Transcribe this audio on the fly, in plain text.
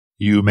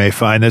You may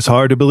find this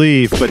hard to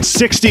believe, but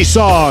 60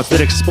 Songs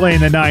That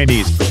Explain the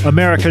 90s,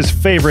 America's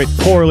favorite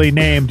poorly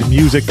named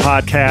music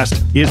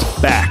podcast, is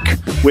back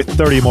with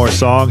 30 more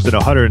songs and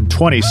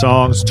 120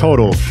 songs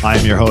total.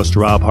 I'm your host,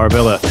 Rob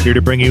Harvilla, here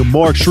to bring you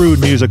more shrewd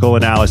musical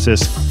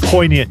analysis,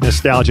 poignant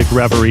nostalgic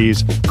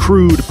reveries,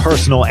 crude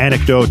personal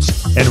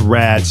anecdotes, and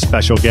rad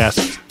special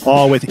guests,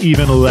 all with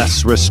even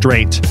less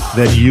restraint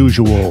than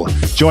usual.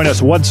 Join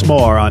us once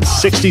more on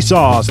 60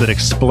 Songs That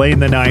Explain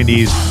the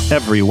 90s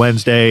every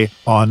Wednesday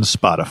on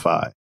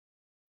Spotify.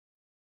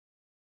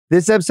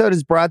 This episode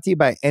is brought to you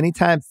by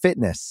Anytime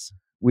Fitness.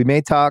 We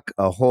may talk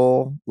a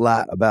whole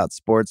lot about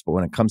sports, but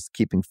when it comes to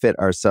keeping fit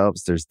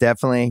ourselves, there's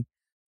definitely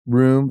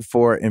room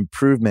for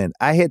improvement.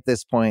 I hit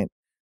this point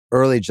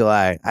early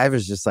July. I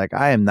was just like,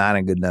 I am not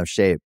in good enough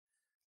shape.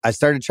 I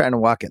started trying to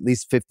walk at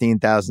least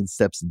 15,000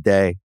 steps a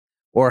day,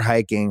 or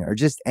hiking, or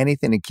just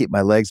anything to keep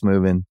my legs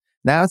moving.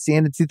 Now it's the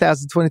end of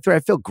 2023. I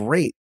feel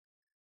great.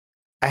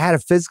 I had a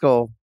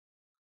physical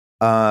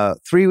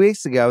 3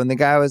 weeks ago, and the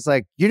guy was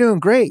like, "You're doing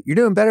great. You're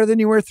doing better than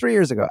you were 3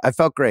 years ago." I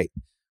felt great.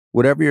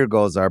 Whatever your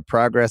goals are,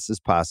 progress is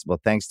possible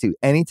thanks to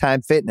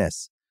Anytime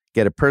Fitness.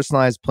 Get a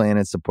personalized plan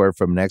and support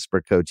from an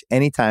expert coach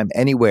anytime,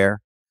 anywhere.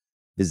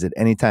 Visit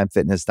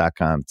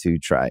anytimefitness.com to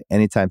try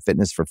Anytime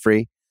Fitness for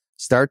free.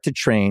 Start to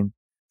train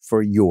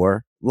for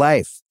your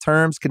life.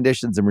 Terms,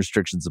 conditions, and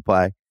restrictions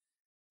apply.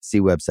 See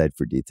website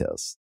for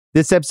details.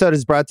 This episode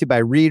is brought to you by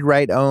Read,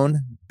 Write, Own,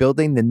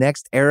 Building the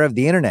Next Era of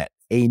the Internet,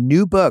 a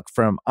new book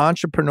from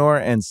entrepreneur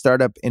and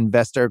startup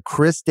investor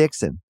Chris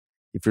Dixon.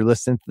 If you're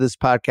listening to this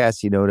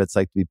podcast, you know what it's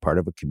like to be part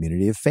of a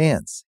community of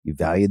fans. You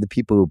value the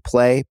people who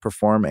play,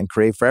 perform, and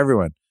create for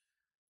everyone.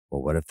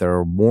 Well, what if there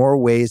are more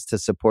ways to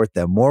support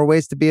them, more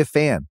ways to be a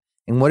fan?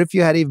 And what if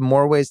you had even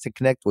more ways to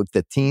connect with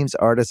the teams,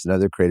 artists, and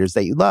other creators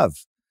that you love?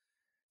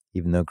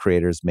 Even though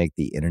creators make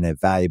the internet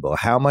valuable,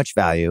 how much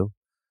value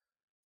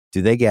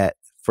do they get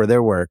for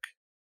their work?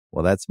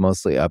 Well, that's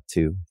mostly up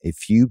to a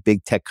few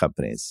big tech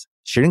companies.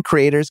 Shouldn't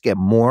creators get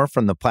more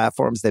from the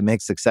platforms they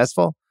make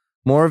successful?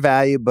 More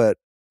value, but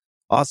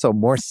also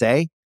more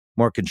say,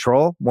 more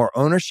control, more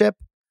ownership?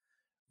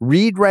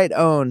 Read, Write,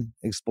 Own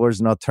explores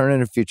an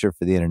alternative future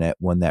for the internet,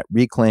 one that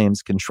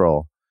reclaims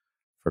control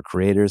for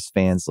creators,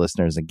 fans,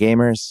 listeners, and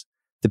gamers,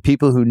 the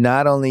people who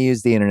not only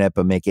use the internet,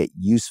 but make it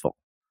useful.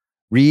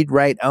 Read,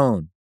 Write,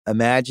 Own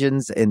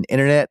imagines an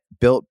internet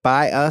built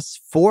by us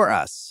for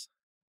us.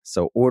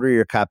 So order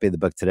your copy of the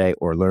book today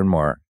or learn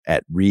more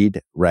at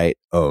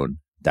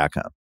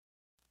readwriteown.com.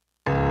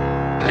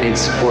 I need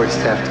support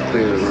staff to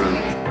clear the room.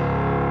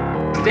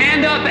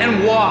 Stand up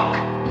and walk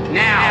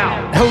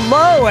now.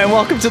 Hello and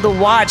welcome to The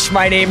Watch.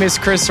 My name is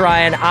Chris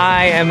Ryan.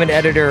 I am an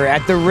editor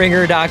at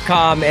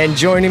TheRinger.com, and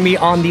joining me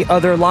on the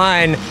other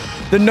line,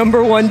 the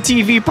number one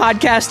TV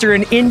podcaster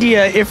in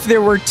India if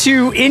there were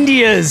two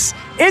Indias.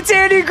 It's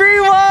Andy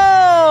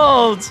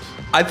Greenwald!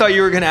 I thought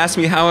you were going to ask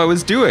me how I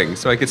was doing,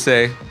 so I could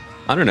say,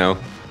 I don't know,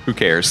 who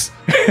cares?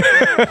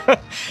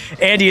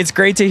 Andy, it's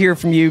great to hear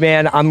from you,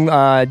 man.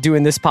 I'm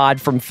doing this pod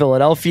from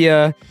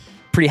Philadelphia,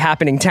 pretty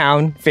happening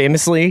town,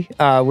 famously.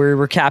 We're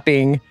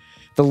recapping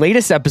the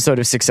latest episode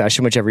of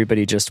Succession, which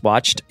everybody just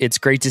watched. It's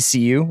great to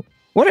see you.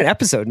 What an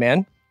episode,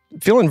 man.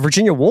 Feeling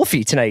Virginia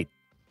Woolfy tonight.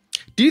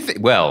 Do you think?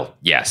 Well,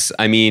 yes.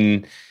 I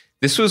mean,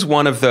 this was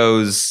one of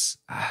those...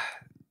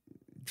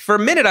 For a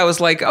minute, I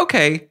was like,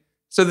 okay,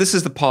 so this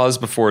is the pause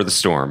before the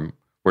storm.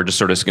 We're just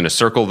sort of going to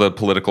circle the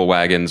political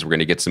wagons. We're going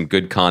to get some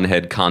good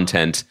conhead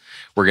content.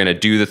 We're going to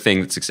do the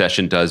thing that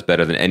Succession does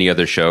better than any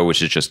other show,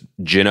 which is just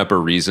gin up a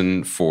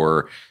reason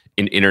for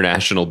an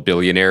international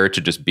billionaire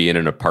to just be in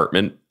an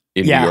apartment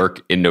in New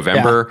York in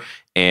November,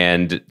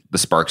 and the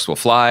sparks will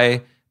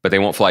fly, but they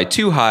won't fly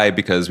too high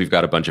because we've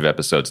got a bunch of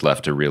episodes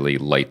left to really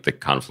light the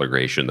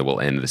conflagration that will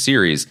end the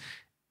series.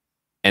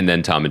 And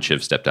then Tom and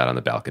Shiv stepped out on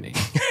the balcony.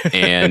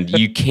 And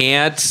you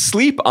can't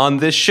sleep on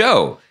this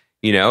show.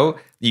 You know,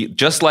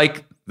 just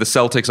like the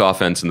Celtics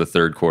offense in the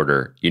third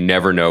quarter, you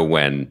never know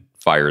when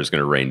fire is going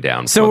to rain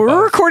down. So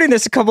we're recording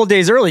this a couple of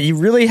days early. You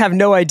really have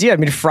no idea. I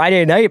mean,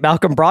 Friday night,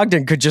 Malcolm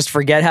Brogdon could just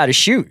forget how to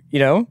shoot, you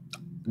know?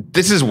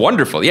 This is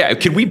wonderful. Yeah.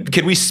 Could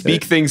we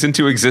speak things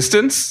into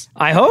existence?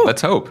 I hope.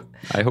 Let's hope.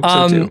 I hope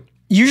so too.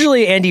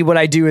 Usually, Andy, what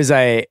I do is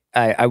I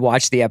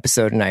watch the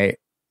episode and I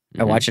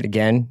watch it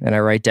again and I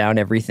write down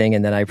everything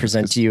and then I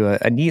present to you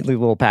a neatly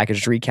little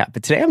packaged recap.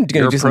 But today I'm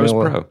going to do something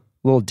a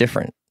little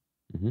different.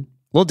 A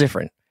little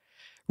different.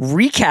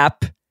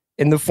 Recap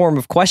in the form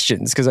of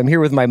questions, because I'm here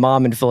with my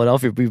mom in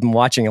Philadelphia. We've been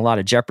watching a lot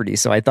of Jeopardy,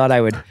 so I thought I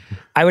would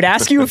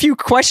ask you a few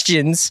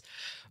questions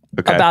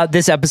about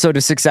this episode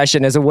of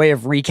Succession as a way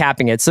of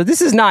recapping it. So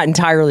this is not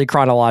entirely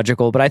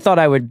chronological, but I thought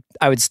I would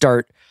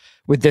start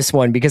with this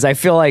one because I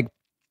feel like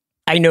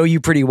I know you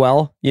pretty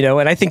well, you know,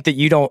 and I think that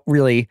you don't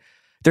really.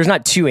 There's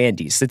not two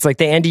Andys. It's like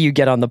the Andy you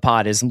get on the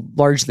pod is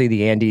largely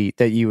the Andy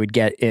that you would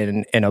get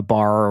in a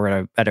bar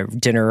or at a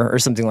dinner or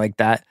something like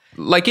that.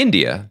 Like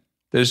India.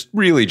 There's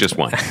really just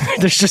one.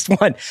 There's just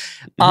one.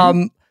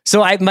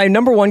 So my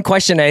number one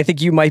question, and I think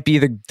you might be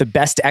the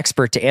best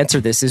expert to answer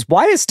this, is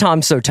why is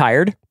Tom so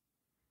tired?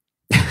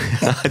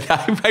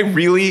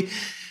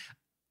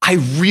 I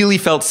really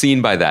felt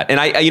seen by that. And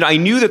I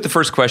knew that the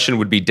first question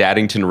would be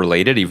Daddington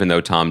related, even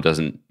though Tom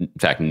doesn't, in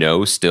fact,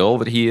 know still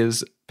that he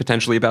is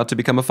potentially about to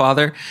become a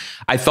father.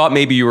 I thought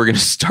maybe you were going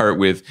to start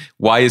with,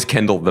 why is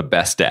Kendall the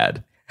best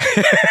dad?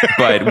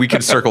 But we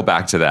can circle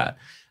back to that.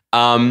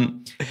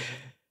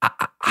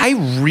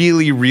 I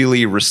really,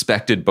 really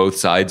respected both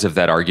sides of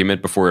that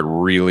argument before it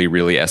really,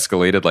 really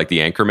escalated, like the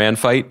Anchorman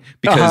fight,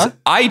 because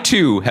I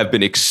too have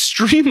been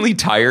extremely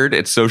tired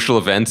at social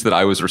events that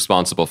I was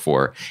responsible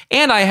for.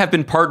 And I have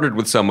been partnered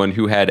with someone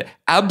who had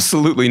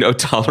absolutely no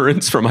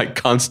tolerance for my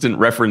constant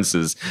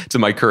references to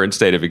my current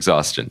state of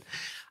exhaustion.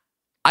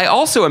 I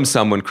also am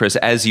someone, Chris,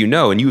 as you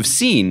know, and you've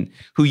seen,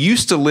 who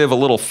used to live a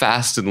little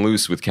fast and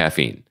loose with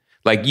caffeine.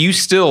 Like, you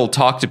still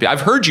talk to people.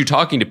 I've heard you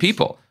talking to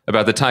people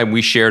about the time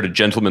we shared a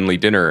gentlemanly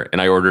dinner and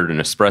I ordered an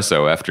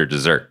espresso after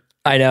dessert.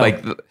 I know.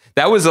 Like,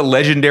 that was a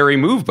legendary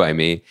move by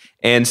me.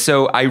 And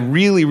so I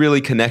really,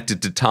 really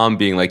connected to Tom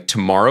being like,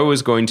 tomorrow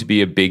is going to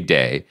be a big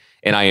day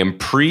and I am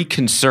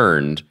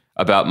pre-concerned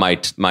about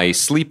my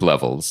sleep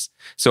levels.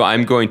 So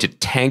I'm going to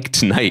tank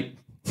tonight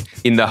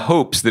in the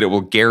hopes that it will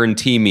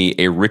guarantee me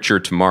a richer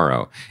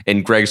tomorrow.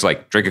 And Greg's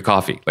like, drink a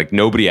coffee. Like,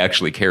 nobody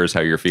actually cares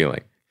how you're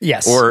feeling.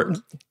 Yes. Or,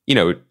 you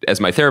know, as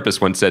my therapist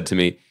once said to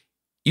me,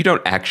 you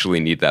don't actually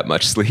need that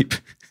much sleep.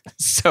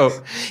 So,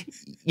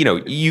 you know,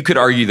 you could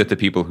argue that the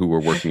people who were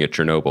working at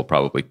Chernobyl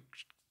probably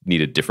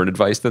needed different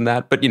advice than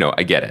that. But, you know,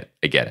 I get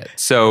it.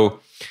 So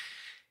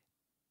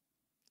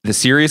the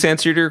serious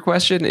answer to your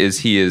question is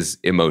he is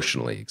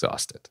emotionally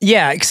exhausted.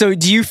 Yeah. So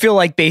do you feel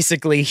like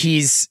basically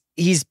this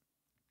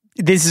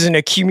is an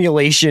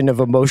accumulation of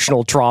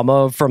emotional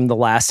trauma from the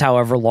last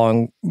however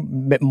long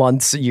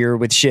months, year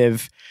with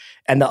Shiv,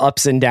 and the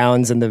ups and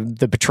downs and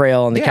the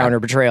betrayal and the counter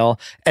betrayal.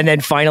 And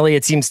then finally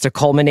it seems to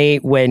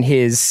culminate when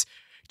his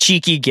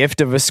cheeky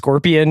gift of a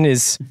scorpion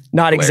is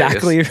not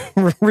exactly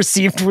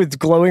received with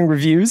glowing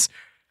reviews.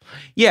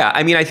 Yeah.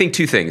 I mean, I think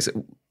two things.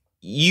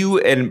 You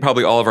and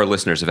probably all of our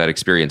listeners have had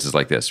experiences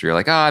like this where you're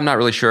like, I'm not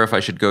really sure if I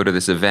should go to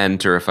this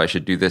event or if I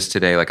should do this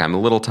today. Like, I'm a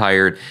little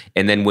tired.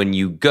 And then when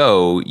you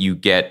go, you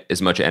get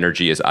as much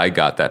energy as I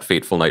got that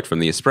fateful night from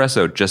the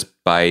espresso just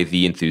by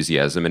the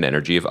enthusiasm and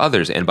energy of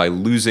others. And by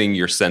losing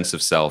your sense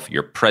of self,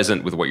 you're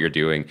present with what you're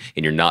doing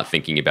and you're not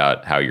thinking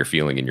about how you're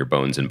feeling in your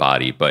bones and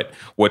body. But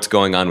what's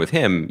going on with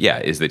him,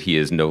 is that he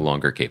is no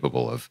longer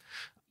capable of,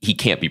 he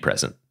can't be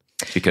present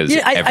because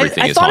everything is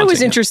haunting him. I thought it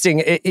was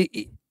interesting.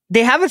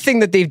 They have a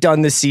thing that they've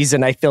done this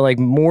season, I feel like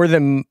more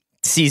than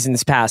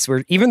seasons past,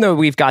 where even though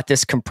we've got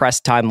this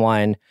compressed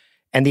timeline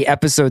and the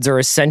episodes are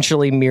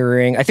essentially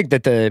mirroring, I think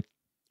that the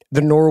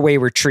Norway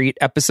retreat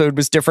episode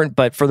was different,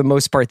 but for the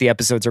most part, the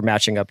episodes are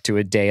matching up to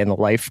a day in the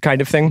life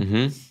kind of thing.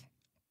 Mm-hmm.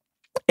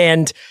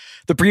 And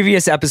the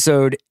previous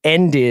episode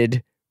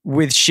ended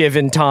with Shiv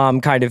and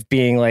Tom kind of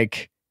being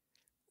like,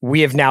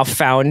 we have now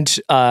found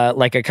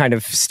like a kind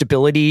of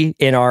stability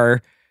in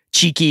our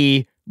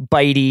cheeky,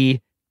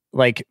 bitey,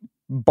 like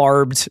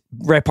barbed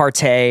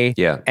repartee,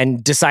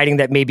 and deciding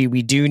that maybe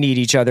we do need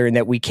each other and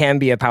that we can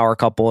be a power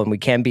couple and we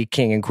can be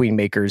king and queen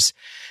makers.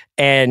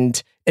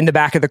 And in the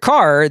back of the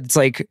car, it's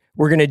like,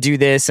 we're going to do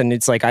this. And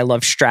it's like, I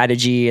love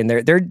strategy. And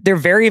they're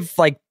very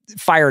like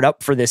fired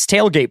up for this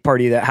tailgate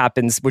party that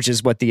happens, which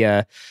is what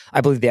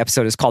I believe the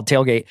episode is called,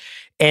 Tailgate.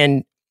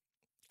 And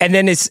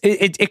then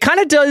it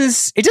kind of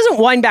doesn't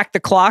wind back the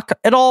clock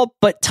at all,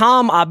 but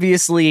Tom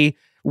obviously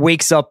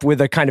wakes up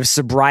with a kind of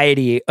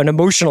sobriety, an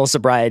emotional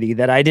sobriety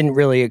that I didn't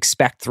really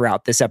expect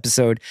throughout this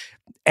episode.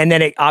 And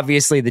then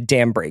obviously the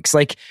dam breaks.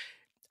 Like,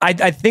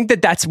 I think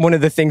that's one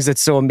of the things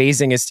that's so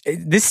amazing is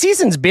this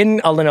season's been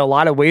in a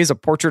lot of ways a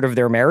portrait of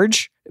their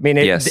marriage. I mean,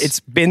 it's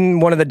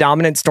been one of the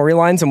dominant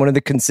storylines and one of the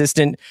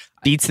consistent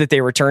beats that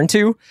they return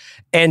to,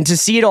 and to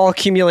see it all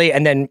accumulate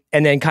and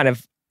then kind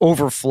of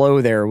overflow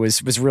there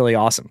was really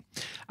awesome.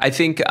 I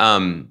think,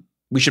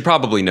 we should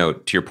probably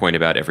note, to your point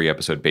about every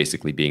episode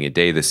basically being a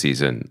day this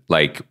season,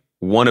 like,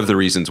 one of the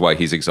reasons why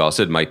he's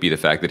exhausted might be the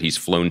fact that he's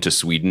flown to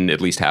Sweden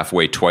at least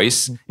halfway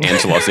twice and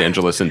to Los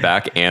Angeles and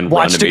back and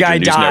run a major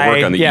news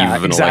network on the eve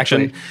of an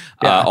election,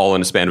 all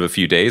in a span of a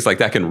few days. Like,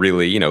 that can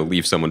really,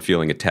 leave someone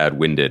feeling a tad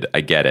winded.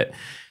 I get it.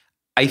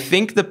 I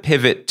think the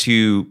pivot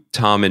to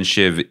Tom and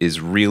Shiv is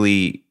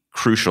really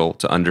crucial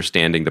to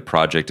understanding the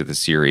project of the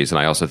series. And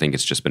I also think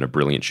it's just been a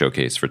brilliant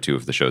showcase for two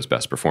of the show's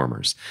best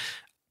performers.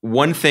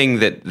 One thing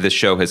that the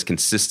show has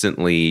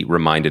consistently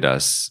reminded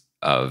us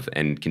of,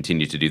 and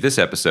continue to do this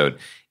episode,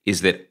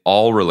 is that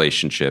all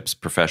relationships,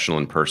 professional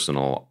and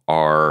personal,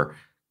 are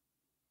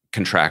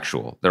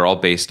contractual. They're all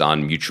based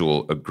on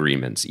mutual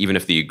agreements, even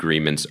if the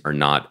agreements are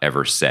not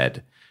ever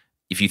said.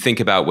 If you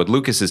think about what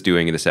Lukas is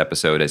doing in this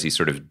episode, as he's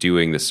sort of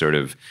doing this sort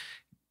of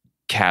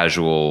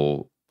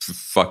casual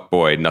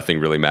fuckboy, nothing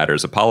really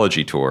matters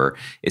apology tour,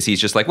 is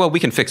he's just like, well, we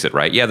can fix it,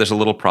 right? Yeah, there's a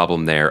little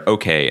problem there.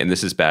 Okay, and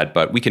this is bad,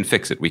 but we can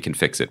fix it. We can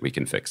fix it. We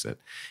can fix it.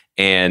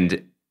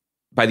 And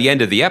by the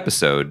end of the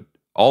episode,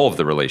 all of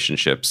the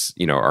relationships,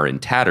 are in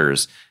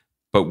tatters,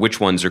 but which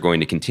ones are going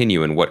to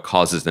continue and what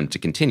causes them to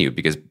continue?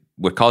 Because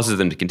what causes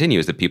them to continue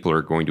is that people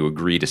are going to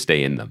agree to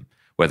stay in them.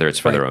 whether it's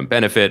for their own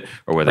benefit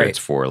or whether it's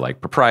for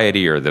like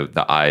propriety or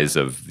the eyes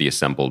of the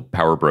assembled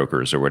power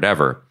brokers or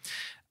whatever.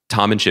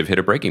 Tom and Shiv hit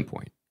a breaking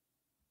point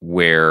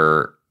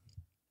where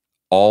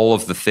all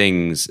of the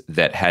things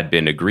that had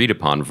been agreed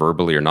upon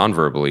verbally or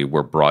non-verbally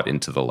were brought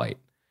into the light.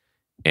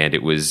 And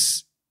it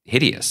was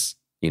hideous.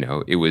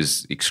 It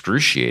was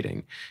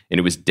excruciating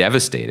and it was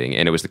devastating.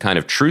 And it was the kind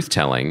of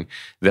truth-telling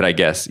that I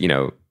guess,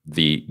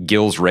 the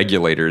Gills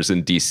regulators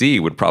in DC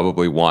would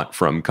probably want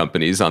from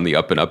companies on the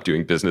up and up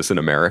doing business in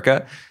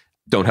America.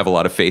 Don't have a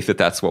lot of faith that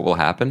that's what will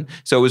happen.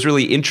 So it was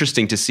really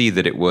interesting to see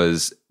that it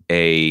was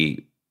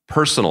a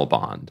personal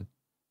bond,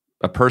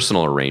 a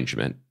personal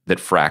arrangement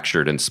that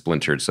fractured and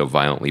splintered so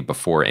violently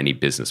before any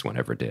business one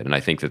ever did. And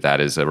I think that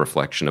that is a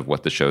reflection of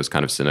what the show's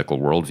kind of cynical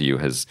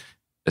worldview has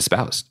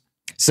espoused.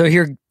 So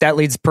here, that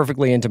leads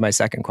perfectly into my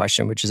second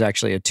question, which is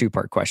actually a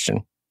two-part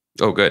question.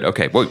 Oh, good.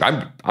 Okay. Well,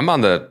 I'm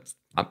on the...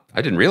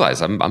 I didn't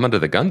realize I'm under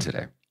the gun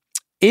today.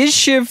 Is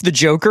Shiv the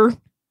Joker?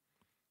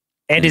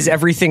 And is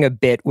everything a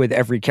bit with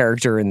every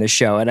character in this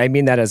show? And I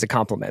mean that as a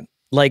compliment.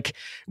 Like,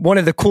 one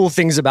of the cool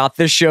things about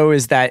this show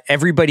is that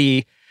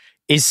everybody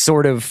is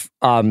sort of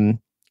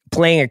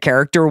playing a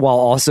character while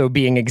also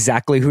being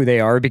exactly who they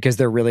are, because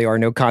there really are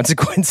no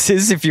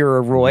consequences. If you're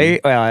a Roy,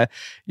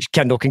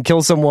 Kendall can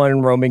kill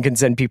someone, Roman can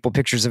send people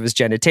pictures of his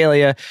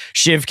genitalia,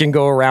 Shiv can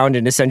go around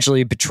and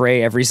essentially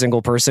betray every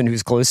single person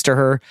who's close to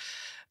her.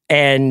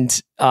 And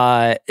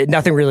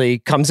nothing really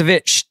comes of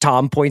it.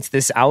 Tom points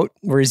this out,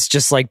 where he's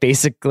just like,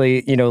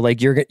 basically,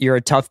 like you're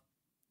a tough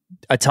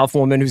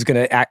woman who's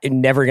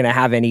never gonna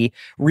have any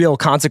real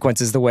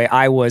consequences the way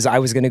I was. I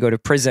was gonna go to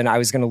prison. I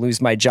was gonna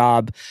lose my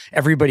job.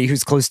 Everybody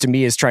who's close to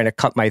me is trying to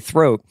cut my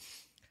throat.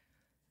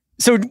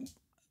 So,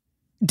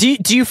 do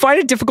you find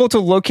it difficult to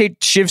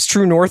locate Shiv's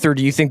true north, or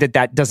do you think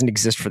that doesn't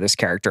exist for this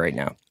character right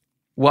now?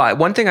 Well,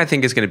 one thing I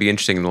think is going to be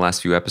interesting in the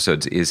last few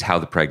episodes is how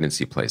the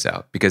pregnancy plays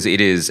out, because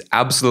it is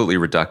absolutely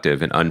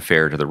reductive and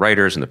unfair to the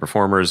writers and the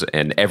performers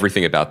and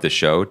everything about this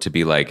show to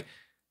be like,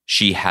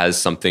 she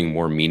has something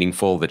more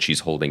meaningful that she's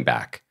holding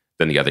back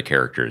than the other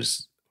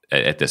characters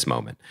at this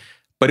moment.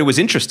 But it was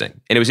interesting.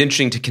 And it was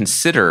interesting to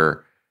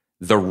consider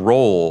the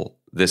role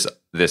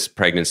this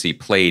pregnancy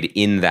played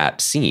in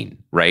that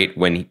scene, right?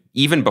 When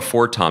even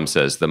before Tom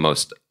says the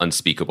most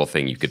unspeakable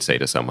thing you could say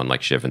to someone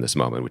like Shiv in this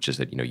moment, which is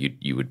that, you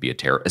would be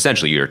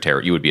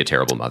you would be a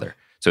terrible mother.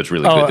 So it's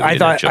really good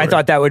that I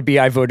thought that would be,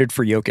 I voted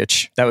for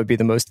Jokic. That would be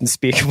the most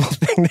unspeakable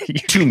thing that you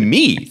to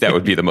me, that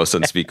would be the most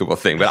unspeakable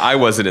thing, but I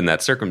wasn't in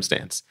that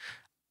circumstance.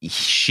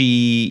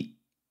 She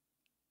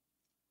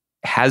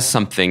has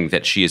something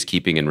that she is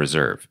keeping in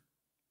reserve.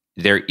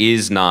 There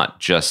is not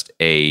just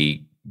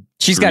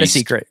she's got a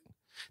secret.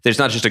 There's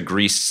not just a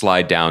greased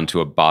slide down to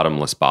a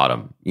bottomless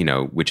bottom,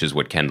 which is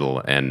what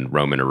Kendall and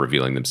Roman are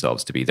revealing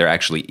themselves to be. There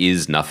actually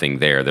is nothing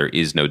there. There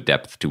is no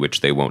depth to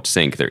which they won't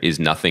sink. There is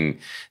nothing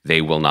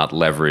they will not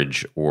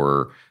leverage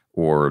or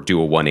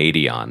do a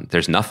 180 on.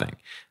 There's nothing.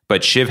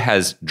 But Shiv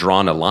has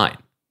drawn a line,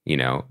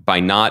 by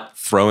not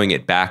throwing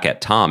it back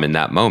at Tom in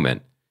that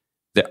moment,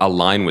 a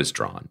line was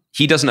drawn.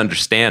 He doesn't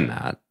understand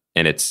that,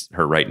 and it's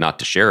her right not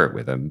to share it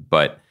with him.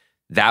 But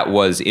that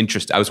was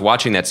interesting. I was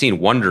watching that scene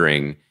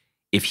wondering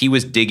if he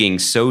was digging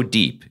so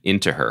deep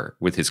into her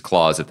with his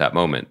claws at that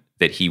moment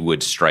that he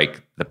would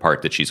strike the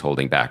part that she's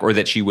holding back, or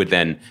that she would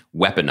then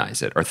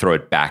weaponize it or throw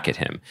it back at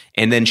him.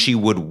 And then she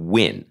would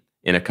win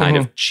in a kind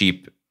of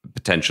cheap,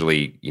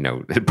 potentially,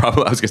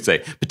 probably, I was going to say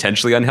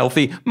potentially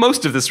unhealthy.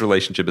 Most of this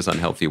relationship is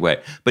unhealthy way,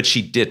 but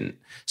she didn't.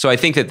 So I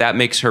think that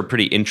makes her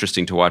pretty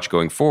interesting to watch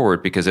going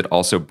forward, because it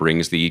also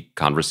brings the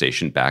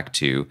conversation back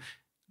to,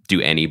 do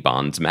any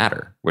bonds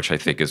matter? Which I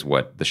think is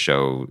what the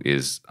show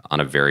is on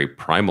a very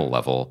primal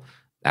level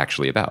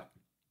actually about.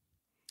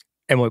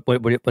 And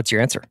what's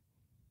your answer?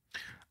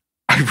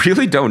 I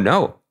really don't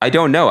know. I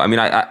don't know. I mean,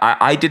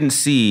 I didn't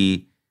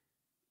see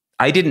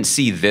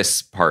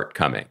this part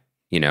coming.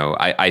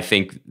 I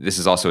think this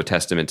is also a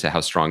testament to how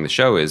strong the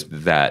show is,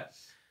 that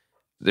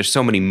there's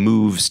so many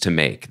moves to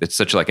make. It's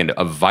such like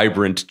a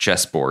vibrant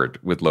chessboard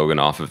with Logan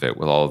off of it,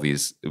 with all of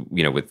these,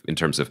 in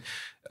terms of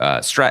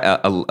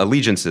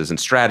allegiances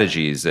and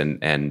strategies and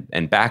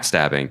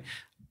backstabbing.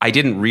 I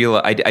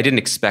didn't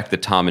expect the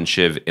Tom and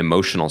Shiv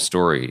emotional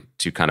story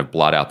to kind of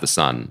blot out the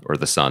sun, or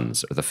the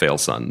sons, or the fail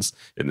sons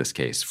in this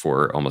case,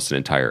 for almost an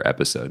entire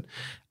episode.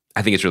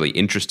 I think it's really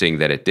interesting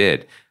that it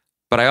did.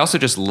 But I also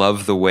just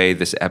love the way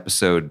this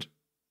episode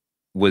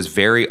was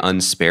very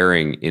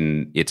unsparing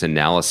in its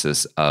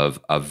analysis of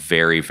a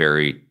very,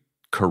 very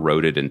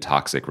corroded and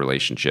toxic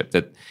relationship.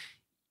 That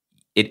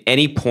at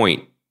any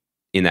point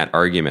in that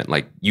argument,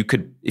 like, you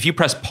could, if you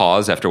press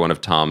pause after one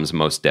of Tom's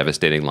most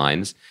devastating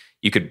lines,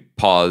 you could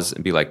pause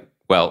and be like,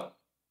 well,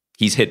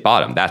 he's hit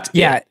bottom. That's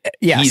it.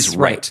 Yes, he's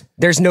right.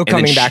 There's no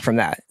coming back from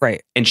that.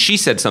 Right. And she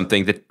said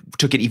something that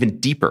took it even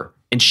deeper,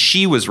 and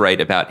she was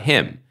right about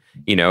him,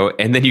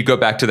 and then you go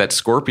back to that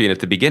scorpion at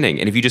the beginning.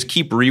 And if you just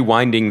keep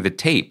rewinding the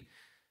tape,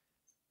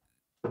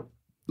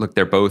 look,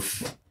 they're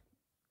both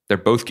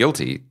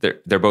guilty.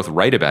 They're both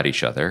right about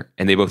each other,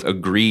 and they both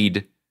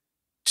agreed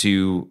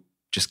to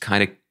just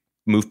kind of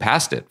move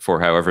past it for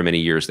however many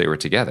years they were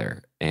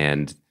together.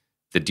 And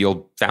the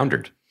deal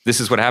foundered. This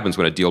is what happens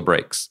when a deal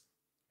breaks.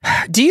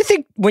 Do you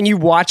think when you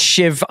watch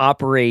Shiv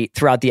operate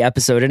throughout the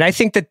episode, and I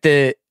think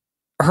that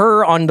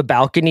her on the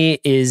balcony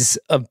is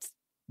a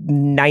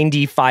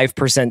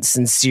 95%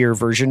 sincere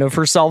version of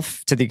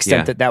herself to the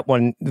extent that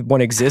one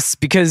exists,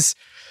 because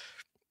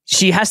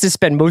she has to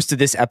spend most of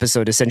this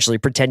episode essentially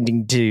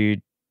pretending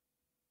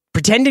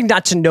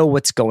not to know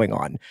what's going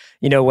on.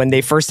 You know, when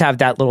they first have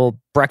that little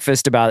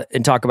breakfast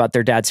and talk about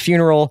their dad's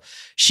funeral,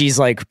 she's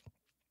like,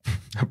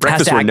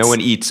 breakfast where no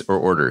one eats or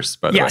orders,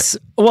 by the way. Yes.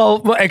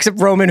 Well, except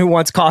Roman, who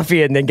wants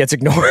coffee and then gets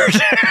ignored.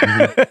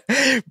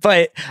 Mm-hmm.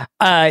 But,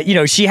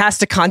 she has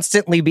to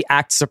constantly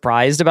act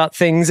surprised about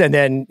things. And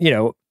then,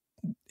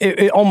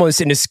 it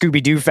almost in a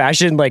Scooby-Doo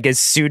fashion, like as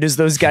soon as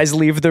those guys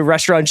leave the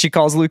restaurant, she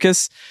calls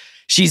Lukas.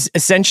 She's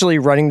essentially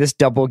running this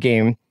double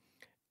game.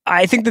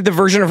 I think that the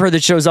version of her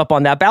that shows up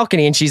on that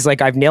balcony and she's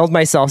like, I've nailed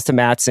myself to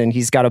Mattson.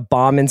 He's got a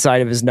bomb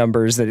inside of his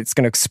numbers that it's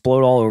going to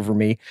explode all over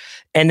me.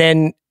 And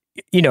then,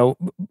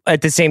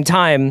 at the same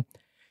time,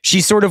 she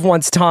sort of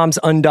wants Tom's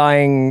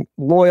undying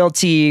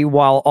loyalty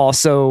while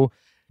also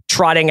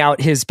trotting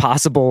out his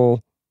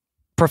possible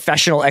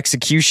professional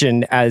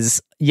execution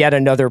as yet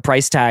another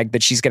price tag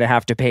that she's going to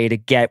have to pay to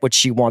get what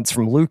she wants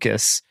from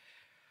Lukas.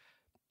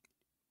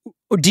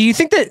 Do you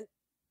think that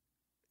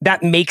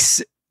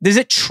does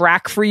it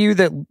track for you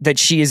that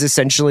she is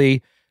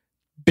essentially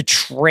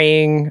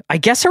betraying, I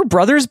guess, her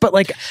brothers, but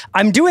like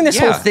I'm doing this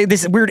whole thing,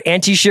 this weird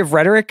anti-Shiv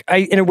rhetoric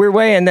in a weird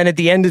way, and then at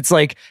the end it's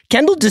like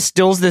Kendall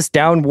distills this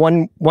down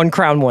one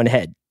crown, one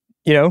head.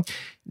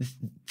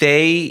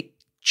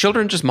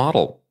 Children just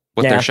model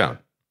what they're shown,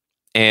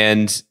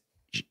 and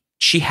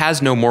she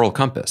has no moral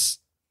compass.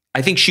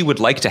 I think she would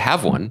like to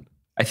have one.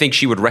 I think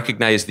she would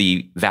recognize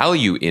the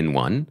value in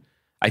one.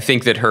 I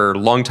think that her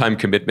longtime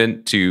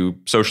commitment to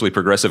socially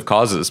progressive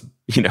causes,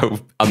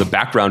 on the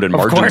background and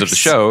margins of the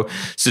show,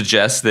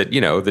 suggests that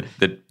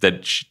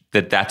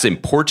that's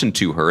important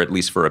to her, at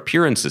least for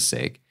appearance's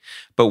sake.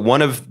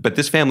 But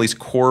this family's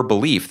core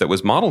belief that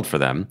was modeled for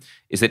them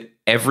is that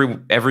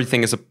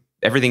everything's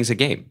a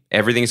game,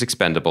 everything is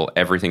expendable,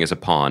 everything is a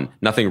pawn,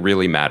 nothing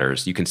really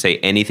matters. You can say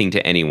anything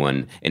to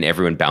anyone, and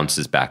everyone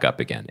bounces back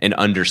up again and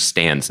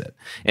understands it.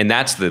 And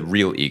that's the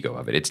real ego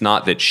of it. It's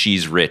not that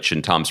she's rich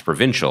and Tom's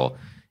provincial.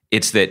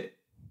 It's that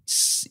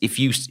if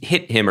you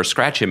hit him or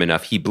scratch him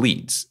enough, he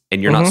bleeds,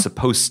 and you're not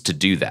supposed to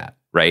do that,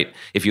 right?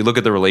 If you look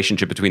at the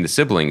relationship between the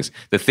siblings,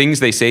 the things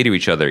they say to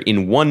each other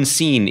in one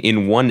scene,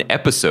 in one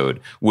episode,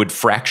 would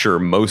fracture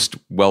most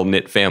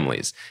well-knit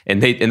families.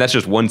 And that's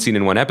just one scene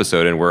in one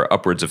episode, and we're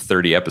upwards of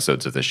 30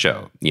 episodes of the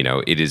show.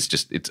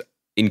 It's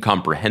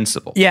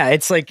incomprehensible. Yeah,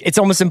 it's like, it's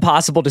almost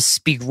impossible to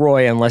speak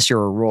Roy unless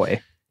you're a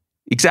Roy.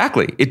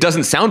 Exactly. It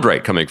doesn't sound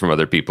right coming from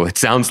other people. It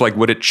sounds like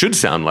what it should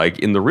sound like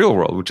in the real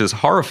world, which is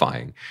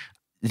horrifying.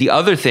 The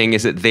other thing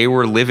is that they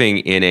were living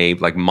in a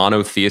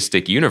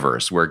monotheistic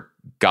universe where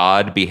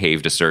God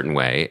behaved a certain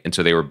way, and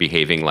so they were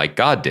behaving like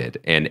God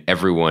did, and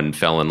everyone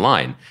fell in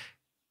line.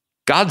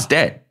 God's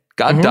dead.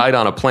 God died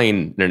on a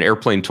plane in an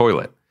airplane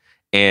toilet.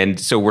 And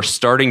so we're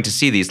starting to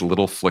see these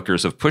little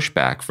flickers of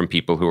pushback from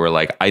people who are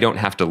like, I don't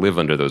have to live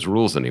under those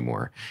rules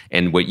anymore.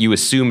 And what you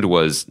assumed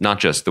was not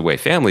just the way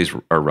families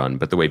are run,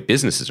 but the way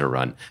businesses are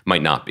run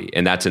might not be.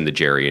 And that's in the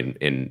Jerry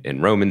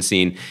and Roman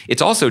scene.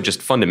 It's also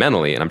just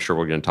fundamentally, and I'm sure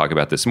we're going to talk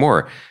about this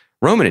more,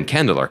 Roman and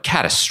Kendall are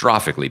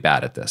catastrophically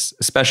bad at this,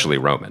 especially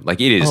Roman.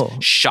 Like, it is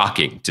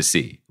shocking to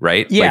see,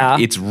 right? Yeah.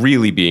 Like, it's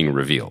really being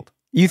revealed.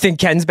 You think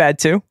Ken's bad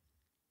too?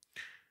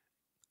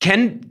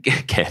 Ken,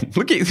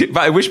 look at,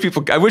 I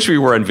wish we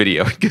were on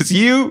video, because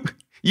you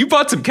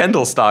bought some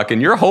Kendall stock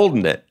and you're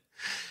holding it.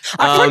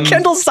 I bought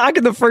Kendall stock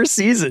in the first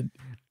season.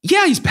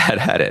 Yeah, he's bad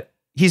at it.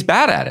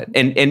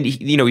 And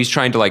he's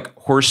trying to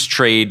horse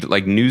trade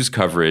news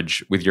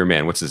coverage with your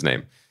man. What's his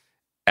name?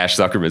 Ash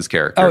Zuckerman's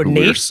character. Oh,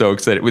 Nate. We're so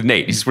excited with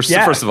Nate.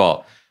 First of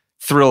all,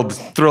 thrilled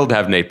to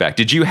have Nate back.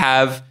 Did you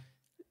have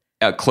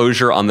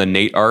closure on the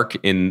Nate arc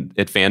at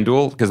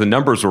FanDuel? Because the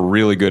numbers were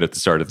really good at the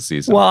start of the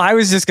season. Well, I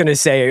was just going to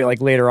say,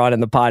 later on in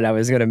the pod, I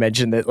was going to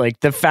mention that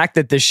the fact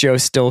that this show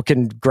still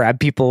can grab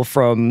people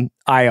from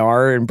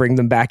IR and bring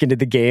them back into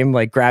the game,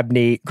 grab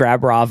Nate,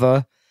 grab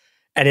Rava,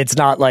 and it's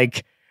not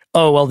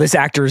oh, well, this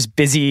actor is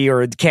busy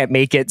or can't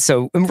make it.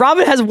 So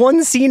Rava has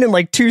one scene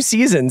in 2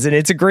 seasons, and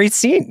it's a great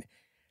scene.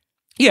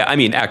 Yeah, I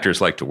mean,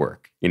 actors like to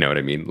work. You know what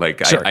I mean?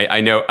 Sure. I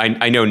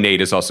know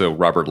Nate is also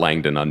Robert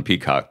Langdon on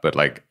Peacock, but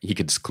he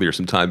could clear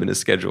some time in his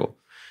schedule.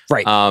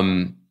 Right.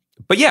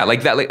 But yeah,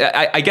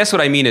 I guess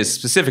what I mean is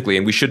specifically,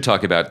 and we should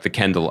talk about the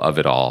Kendall of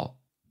it all,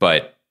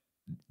 but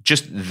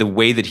just the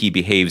way that he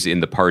behaves in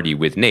the party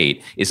with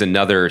Nate is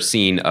another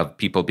scene of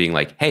people being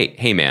like,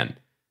 hey man,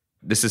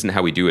 this isn't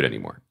how we do it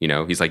anymore.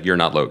 He's like, you're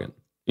not Logan. And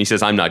he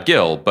says, I'm not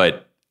Gil,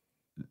 but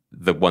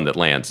the one that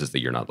lands is that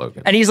you're not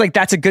Logan. And he's like,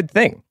 that's a good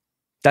thing.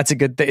 That's a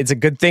good thing. It's a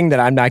good thing that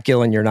I'm not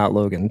Gil and you're not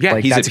Logan. Yeah,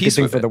 he's that's a good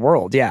thing for the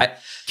world. Yeah.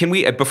 Can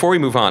we, before we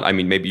move on, I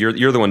mean, maybe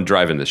you're the one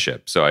driving the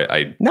ship. So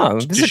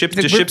no, do ships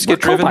get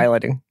driven?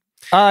 Co-piloting.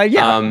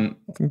 Yeah,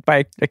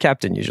 by a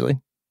captain usually.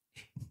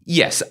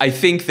 Yes, I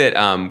think that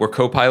we're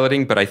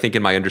co-piloting, but I think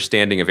in my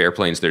understanding of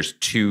airplanes, there's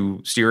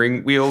 2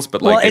 steering wheels.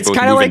 But like, it's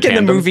kind of like in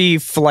the movie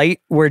Flight,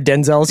 where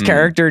Denzel's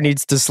character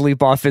needs to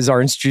sleep off his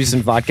orange juice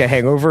and vodka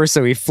hangover,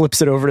 so he flips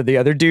it over to the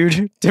other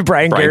dude, to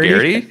Brian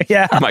Garrity.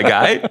 Yeah, my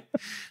guy.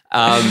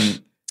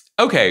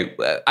 Okay,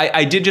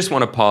 I did just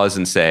want to pause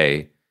and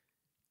say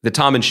the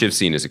Tom and Shiv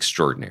scene is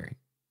extraordinary.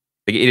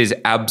 Like, it is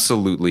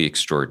absolutely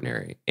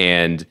extraordinary,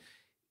 and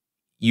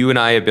you and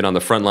I have been on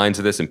the front lines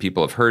of this, and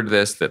people have heard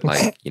this, that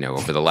like,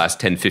 over the last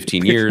 10,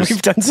 15 years.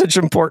 We've done such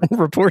important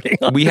reporting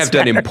on We this have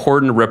done matter.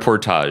 important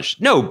reportage.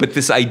 No, but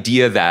this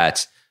idea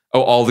that,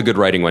 all the good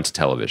writing went to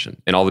television,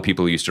 and all the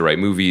people who used to write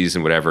movies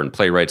and whatever, and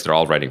playwrights, they're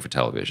all writing for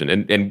television.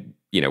 And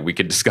we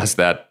could discuss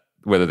that,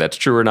 whether that's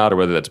true or not, or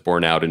whether that's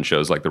borne out in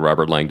shows like the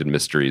Robert Langdon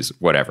Mysteries,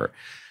 whatever.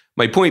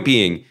 My point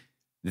being,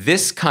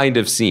 this kind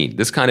of scene,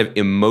 this kind of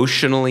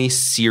emotionally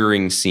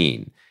searing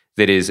scene,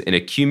 that is an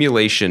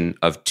accumulation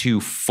of 2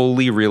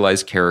 fully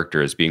realized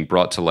characters being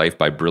brought to life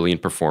by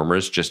brilliant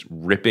performers, just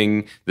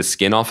ripping the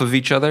skin off of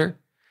each other.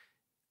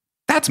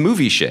 That's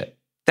movie shit.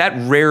 That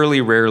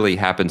rarely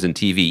happens in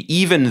TV,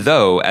 even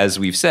though, as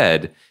we've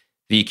said,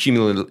 the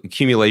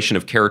accumulation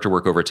of character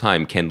work over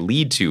time can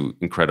lead to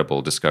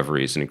incredible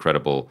discoveries and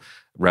incredible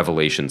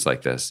revelations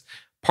like this.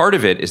 Part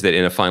of it is that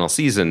in a final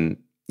season,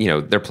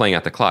 they're playing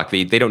out the clock.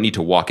 They don't need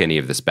to walk any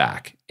of this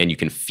back, and you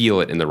can feel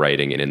it in the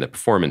writing and in the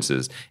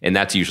performances. And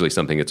that's usually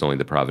something that's only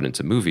the provenance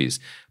of movies.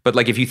 But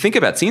like, if you think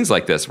about scenes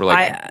like this, we're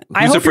like,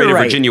 Who's Afraid of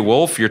Virginia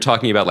Woolf? You're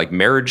talking about like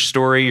Marriage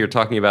Story. You're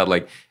talking about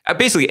like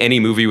basically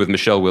any movie with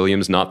Michelle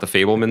Williams, not The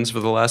Fabelmans,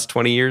 for the last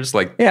 20 years.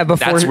 Like,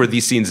 that's where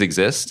these scenes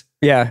exist.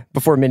 Yeah,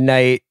 Before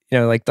Midnight.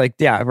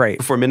 Right.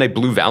 Before Midnight,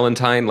 Blue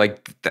Valentine.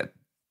 Like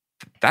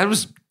that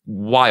was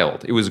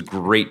wild. It was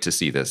great to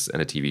see this in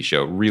a TV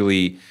show.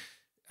 Really.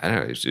 I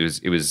don't know.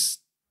 It was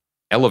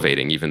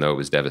elevating, even though it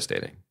was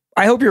devastating.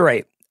 I hope you're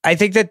right. I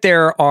think that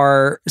there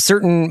are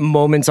certain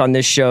moments on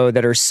this show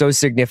that are so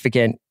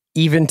significant,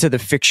 even to the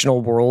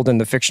fictional world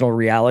and the fictional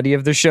reality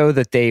of the show,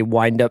 that they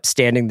wind up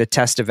standing the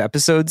test of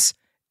episodes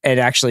and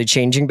actually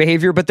changing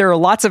behavior. But there are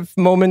lots of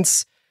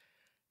moments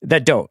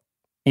that don't,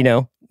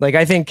 Like,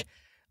 I think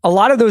a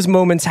lot of those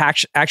moments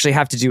actually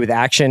have to do with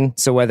action.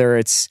 So whether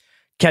it's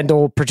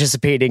Kendall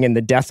participating in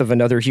the death of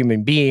another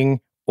human being,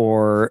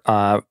 or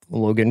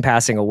Logan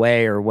passing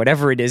away, or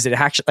whatever it is,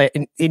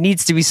 it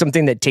needs to be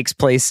something that takes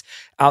place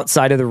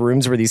outside of the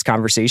rooms where these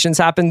conversations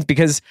happen.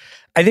 Because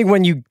I think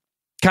when you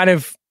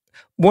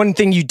one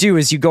thing you do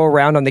is you go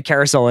around on the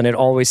carousel and it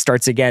always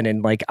starts again.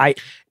 And like, I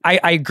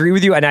agree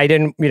with you. And I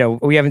didn't,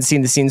 we haven't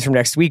seen the scenes from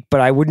next week,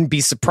 but I wouldn't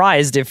be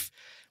surprised if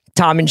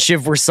Tom and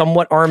Shiv were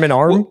somewhat arm in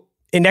arm.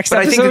 In next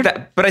episode?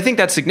 I think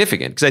that's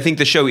significant, because I think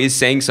the show is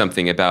saying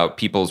something about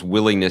people's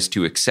willingness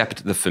to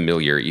accept the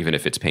familiar, even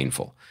if it's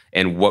painful,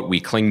 and what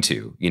we cling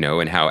to,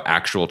 and how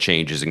actual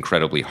change is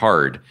incredibly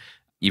hard,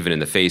 even in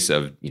the face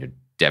of,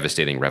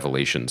 devastating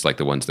revelations like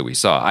the ones that we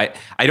saw.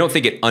 I don't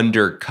think it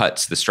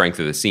undercuts the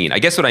strength of the scene. I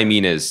guess what I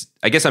mean is,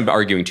 I guess I'm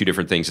arguing 2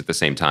 different things at the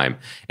same time.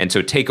 And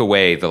so take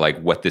away the like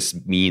what this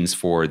means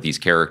for these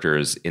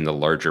characters in the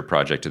larger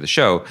project of the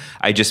show.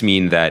 I just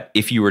mean that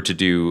if you were to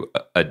do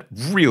a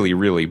really,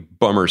 really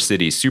bummer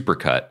city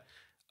supercut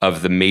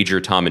of the major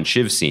Tom and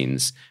Shiv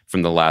scenes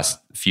from the last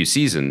few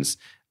seasons,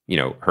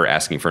 her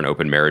asking for an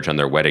open marriage on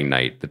their wedding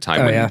night, the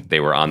time when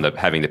they were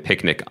having the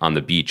picnic on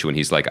the beach, when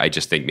he's like, I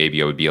just think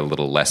maybe I would be a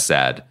little less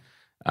sad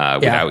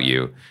without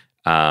you.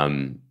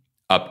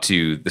 Up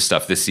to the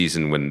stuff this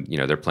season when,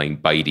 they're playing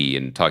Bitey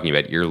and talking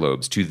about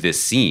earlobes, to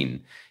this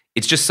scene.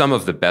 It's just some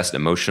of the best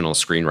emotional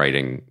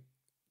screenwriting,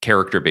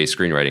 character-based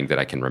screenwriting that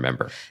I can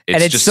remember.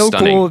 It's just so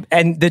stunning. Cool.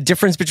 And the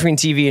difference between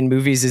TV and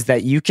movies is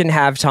that you can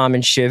have Tom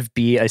and Shiv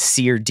be a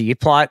C or D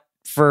plot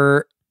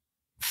for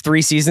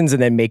 3 seasons and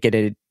then make it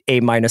a A-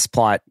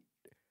 plot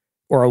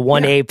or a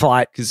 1A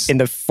plot in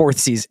the 4th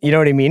season. You know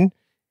what I mean?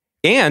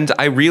 And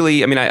I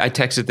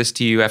texted this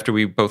to you after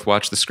we both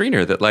watched the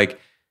screener, that like,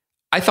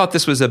 I thought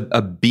this was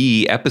a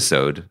B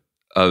episode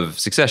of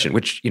Succession,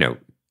 which,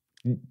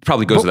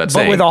 probably goes without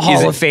saying. But with a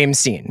Hall of Fame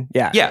scene.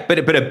 Yeah. Yeah.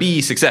 But a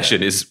B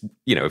Succession is,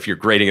 if you're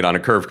grading it on a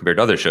curve compared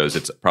to other shows,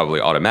 it's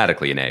probably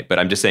automatically an A. But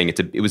I'm just saying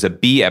it was a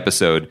B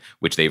episode,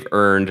 which they've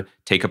earned.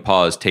 Take a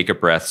pause, take a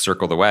breath,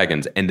 circle the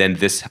wagons. And then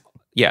this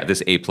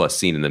A+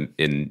 scene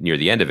in near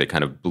the end of it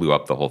kind of blew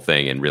up the whole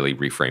thing and really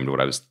reframed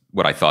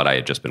what I thought I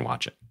had just been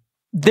watching.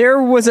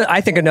 There was, I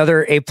think,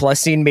 another A+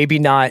 scene, maybe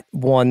not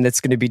one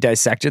that's going to be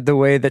dissected the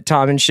way that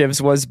Tom and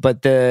Shiv's was,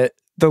 but the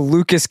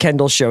Lucas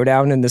Kendall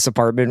showdown in this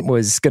apartment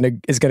is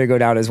going to go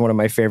down as one of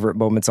my favorite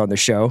moments on the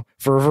show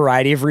for a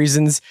variety of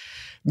reasons.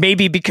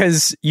 Maybe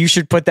because you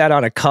should put that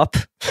on a cup.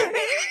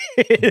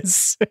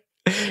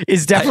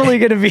 is definitely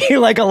going to be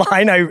like a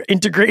line I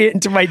integrate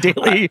into my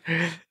daily.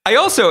 I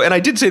also, and I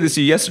did say this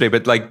to you yesterday,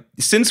 but like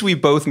since we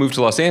both moved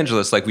to Los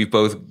Angeles, like we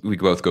both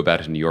go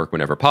back to New York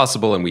whenever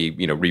possible, and we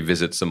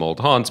revisit some old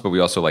haunts, but we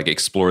also like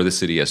explore the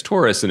city as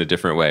tourists in a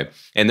different way.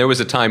 And there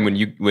was a time when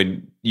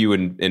you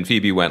and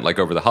Phoebe went like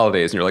over the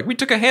holidays, and you're like, we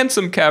took a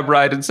hansom cab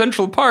ride in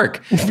Central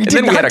Park, and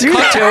then we had a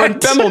cocktail at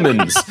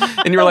Bemmelman's,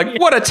 and you're like,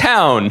 what a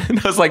town! And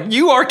I was like,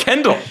 you are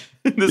Kendall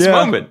in this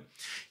moment.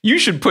 You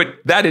should put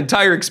that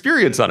entire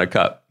experience on a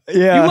cup.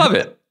 Yeah. You love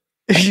it.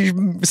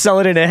 You sell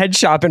it in a head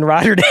shop in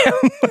Rotterdam.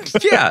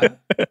 Yeah.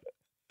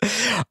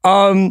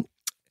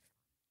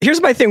 Here's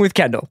my thing with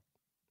Kendall.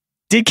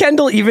 Did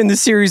Kendall even the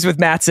series with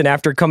Mattson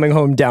after coming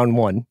home down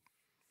 1?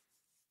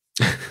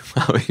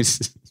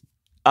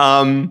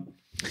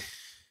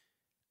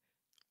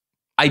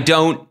 I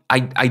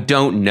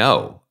don't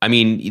know. I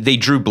mean, they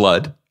drew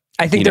blood.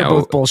 I think they're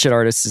both bullshit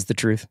artists is the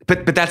truth.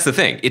 But that's the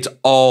thing. It's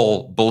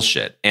all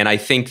bullshit. And I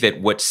think that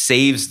what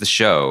saves the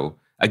show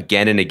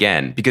again and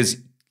again, because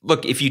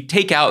look, if you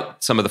take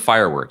out some of the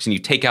fireworks and you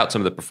take out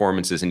some of the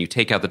performances and you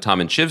take out the Tom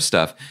and Shiv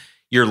stuff,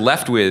 you're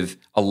left with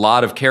a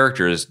lot of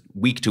characters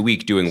week to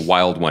week doing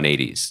wild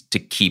 180s to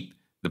keep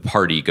the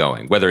party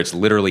going, whether it's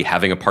literally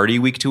having a party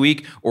week to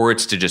week or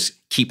it's to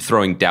just keep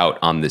throwing doubt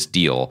on this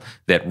deal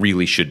that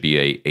really should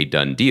be a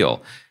done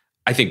deal.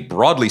 I think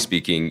broadly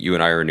speaking, you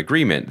and I are in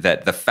agreement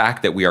that the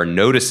fact that we are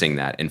noticing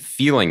that and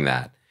feeling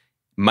that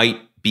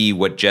might be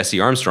what Jesse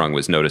Armstrong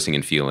was noticing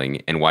and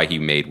feeling and why he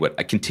made what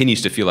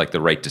continues to feel like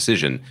the right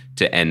decision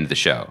to end the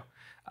show.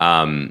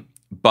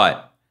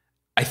 But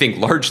I think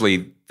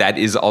largely that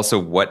is also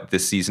what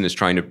this season is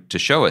trying to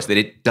show us, that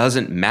it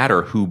doesn't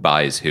matter who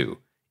buys who.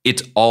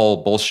 It's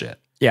all bullshit,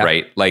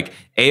 right? Like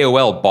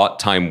AOL bought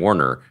Time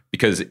Warner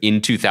because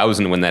in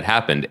 2000, when that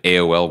happened,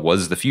 AOL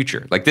was the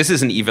future. Like this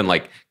isn't even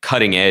like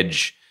cutting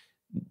edge,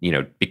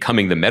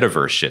 becoming the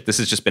metaverse shit. This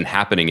has just been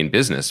happening in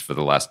business for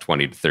the last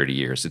 20 to 30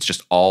 years. It's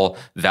just all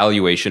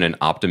valuation and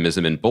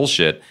optimism and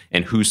bullshit,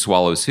 and who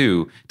swallows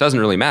who doesn't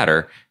really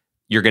matter.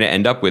 You're going to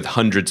end up with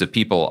hundreds of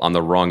people on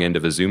the wrong end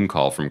of a Zoom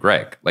call from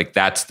Greg. Like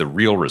that's the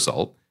real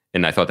result.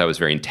 And I thought that was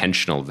very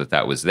intentional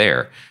that was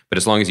there. But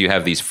as long as you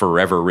have these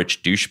forever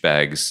rich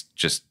douchebags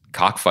just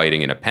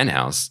cockfighting in a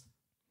penthouse,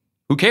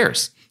 who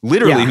cares?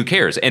 Literally, who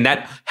cares? And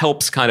that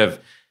helps kind of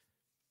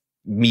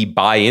me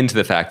buy into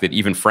the fact that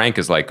even Frank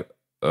is like,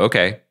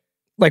 okay.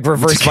 Like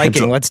reverse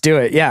Viking, let's do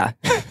it. Yeah.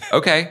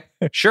 Okay,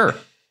 sure.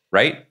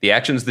 Right? The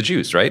action's the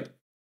juice, right?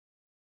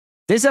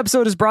 This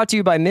episode is brought to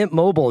you by Mint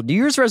Mobile. New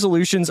Year's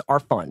resolutions are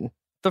fun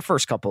the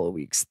first couple of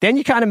weeks. Then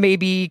you kind of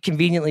maybe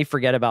conveniently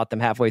forget about them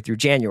halfway through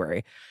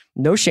January.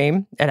 No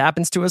shame. It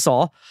happens to us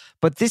all.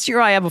 But this year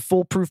I have a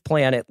foolproof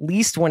plan, at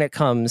least when it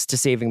comes to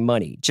saving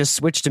money. Just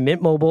switch to Mint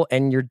Mobile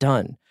and you're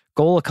done.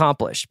 Goal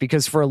accomplished,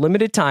 because for a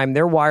limited time,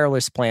 their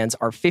wireless plans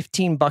are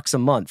 $15 a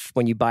month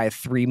when you buy a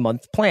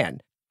 3-month plan.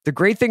 The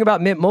great thing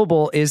about Mint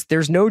Mobile is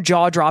there's no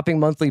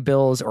jaw-dropping monthly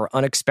bills or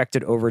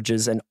unexpected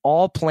overages, and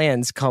all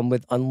plans come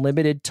with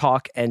unlimited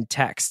talk and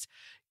text.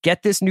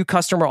 Get this new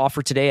customer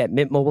offer today at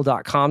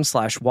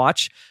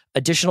mintmobile.com/watch.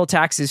 Additional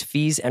taxes,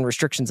 fees, and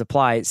restrictions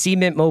apply. See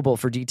Mint Mobile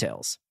for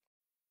details.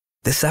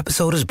 This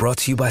episode is brought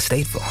to you by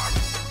State Farm.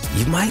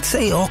 You might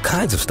say all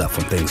kinds of stuff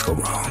when things go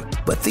wrong,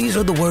 but these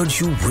are the words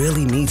you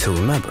really need to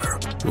remember.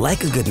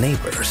 Like a good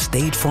neighbor,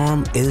 State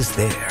Farm is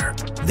there.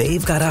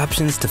 They've got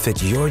options to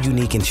fit your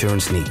unique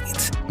insurance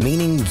needs,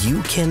 meaning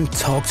you can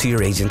talk to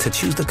your agent to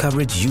choose the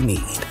coverage you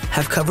need.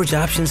 Have coverage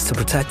options to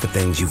protect the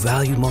things you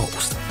value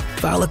most.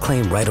 File a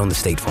claim right on the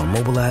State Farm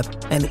mobile app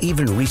and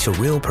even reach a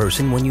real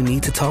person when you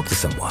need to talk to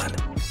someone.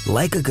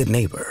 Like a good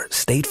neighbor,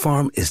 State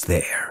Farm is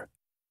there.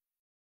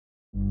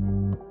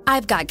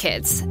 I've got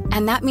kids,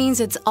 and that means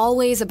it's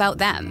always about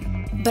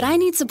them. But I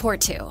need support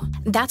too.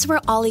 That's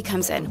where Ollie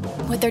comes in.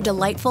 With their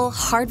delightful,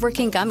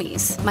 hardworking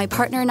gummies, my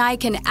partner and I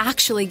can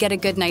actually get a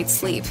good night's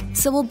sleep,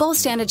 so we'll both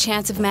stand a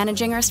chance of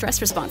managing our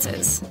stress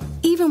responses.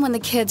 Even when the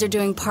kids are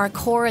doing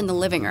parkour in the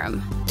living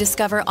room,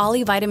 discover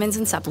Ollie vitamins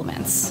and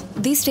supplements.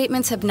 These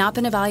statements have not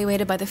been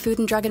evaluated by the Food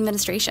and Drug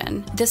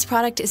Administration. This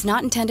product is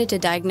not intended to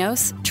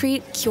diagnose,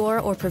 treat,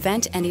 cure, or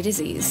prevent any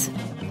disease.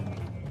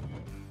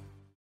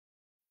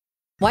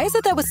 Why is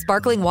it that with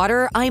sparkling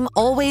water, I'm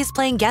always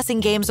playing guessing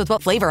games with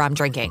what flavor I'm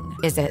drinking?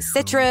 Is it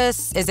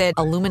citrus? Is it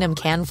aluminum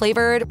can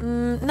flavored?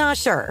 Not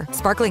sure.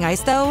 Sparkling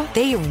ice, though,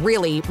 they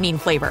really mean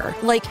flavor.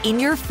 Like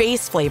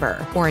in-your-face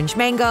flavor. Orange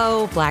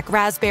mango, black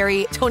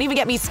raspberry. Don't even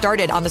get me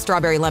started on the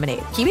strawberry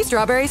lemonade. Kiwi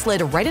Strawberry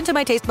slid right into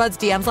my taste buds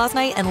DMs last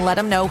night and let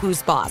them know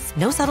who's boss.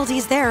 No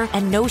subtleties there,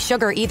 and no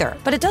sugar either.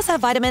 But it does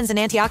have vitamins and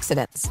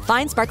antioxidants.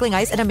 Find sparkling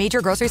ice at a major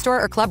grocery store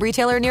or club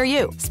retailer near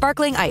you.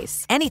 Sparkling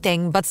ice.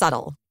 Anything but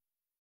subtle.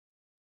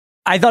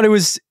 I thought it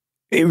was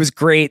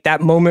great,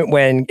 that moment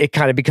when it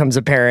kind of becomes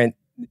apparent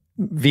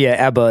via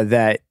Ebba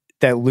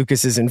that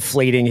Lukas is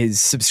inflating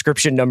his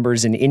subscription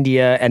numbers in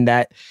India and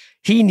that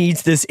he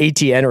needs this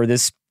ATN or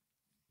this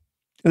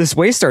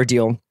Waystar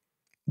deal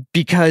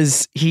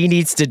because he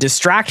needs to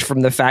distract from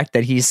the fact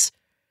that he's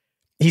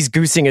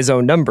goosing his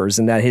own numbers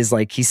and that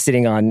he's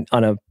sitting on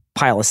a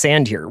pile of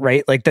sand here,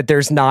 right? Like that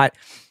there's not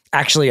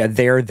actually a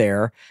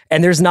there,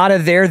 and there's not a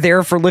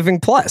there for Living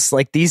Plus.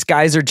 Like these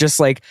guys are just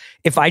like,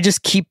 if I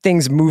just keep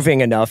things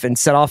moving enough and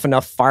set off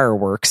enough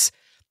fireworks,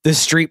 the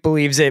street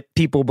believes it,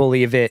 people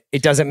believe it.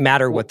 It doesn't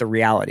matter what the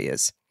reality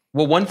is.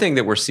 Well, one thing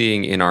that we're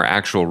seeing in our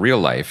actual real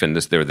life, and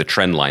the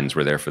trend lines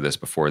were there for this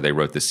before they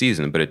wrote the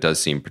season, but it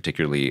does seem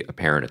particularly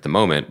apparent at the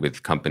moment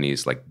with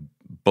companies like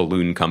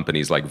balloon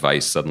companies like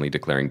Vice suddenly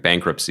declaring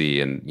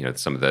bankruptcy, and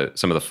some of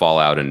the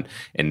fallout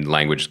and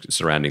language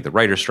surrounding the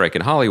writer's strike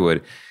in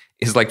Hollywood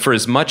is like, for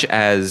as much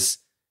as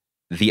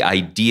the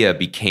idea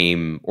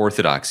became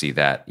orthodoxy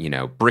that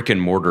brick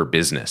and mortar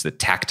business, the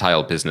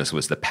tactile business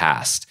was the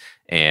past.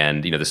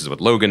 And, this is what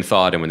Logan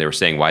thought. And when they were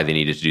saying why they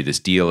needed to do this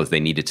deal is they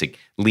needed to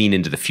lean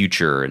into the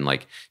future and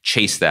like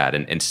chase that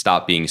and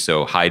stop being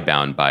so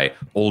hidebound by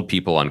old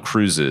people on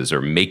cruises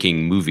or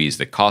making movies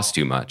that cost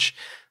too much.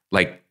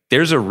 Like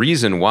there's a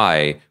reason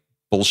why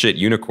bullshit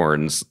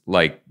unicorns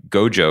like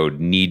Gojo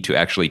need to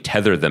actually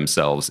tether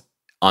themselves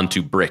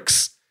onto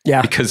bricks.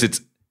 Yeah.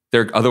 Because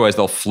otherwise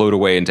they'll float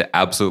away into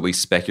absolutely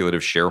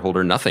speculative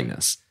shareholder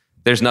nothingness.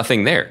 There's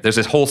nothing there. There's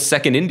this whole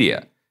second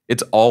India.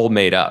 It's all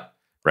made up.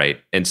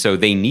 Right. And so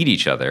they need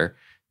each other,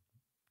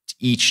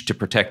 each to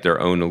protect their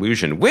own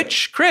illusion,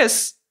 which,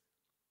 Chris,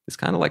 is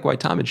kind of like why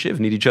Tom and Shiv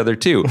need each other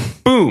too.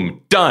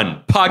 Boom,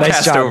 done.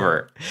 Podcast nice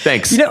over.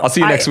 Thanks. I'll see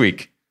you next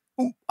week.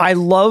 I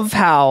love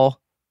how,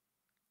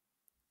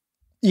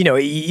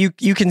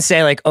 you can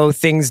say like, oh,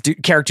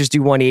 characters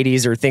do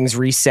 180s or things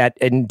reset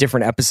in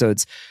different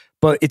episodes.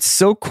 But it's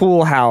so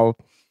cool how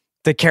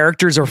the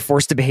characters are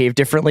forced to behave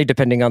differently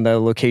depending on the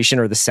location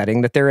or the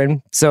setting that they're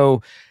in.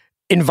 So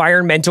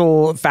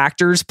environmental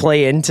factors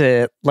play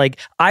into, like,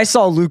 I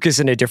saw Lukas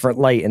in a different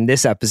light in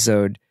this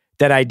episode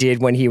than I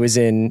did when he was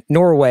in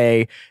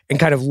Norway and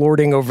kind of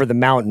lording over the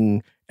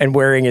mountain and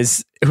wearing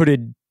his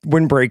hooded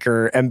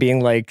windbreaker and being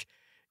like,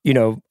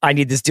 I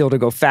need this deal to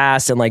go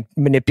fast, and like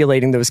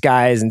manipulating those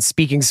guys and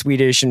speaking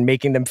Swedish and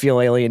making them feel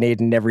alienated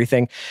and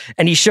everything.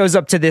 And he shows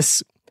up to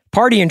this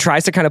party and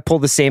tries to kind of pull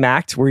the same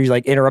act where he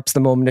like interrupts the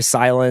moment of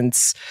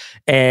silence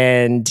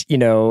and,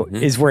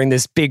 is wearing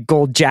this big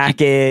gold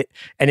jacket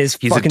and he's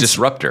a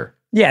disruptor.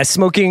 Yeah.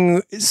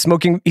 Smoking, he's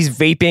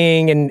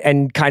vaping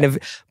and kind of,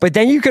 but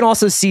then you can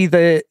also see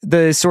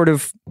the sort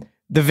of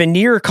the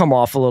veneer come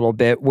off a little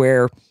bit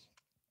where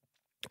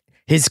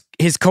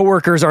his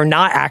coworkers are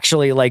not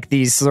actually like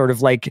these sort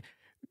of like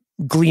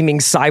gleaming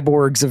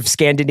cyborgs of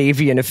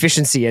Scandinavian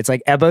efficiency. It's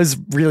like Ebba's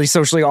really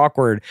socially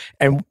awkward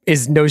and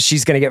knows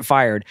she's going to get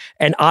fired.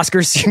 And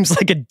Oscar seems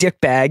like a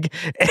dickbag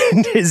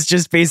and is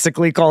just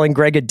basically calling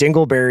Greg a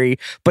dingleberry,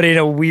 but in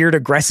a weird,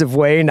 aggressive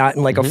way, not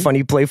in like a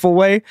funny, playful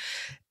way.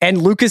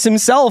 And Lukas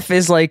himself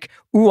is like,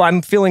 ooh,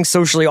 I'm feeling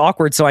socially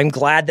awkward, so I'm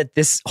glad that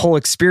this whole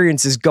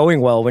experience is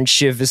going well, when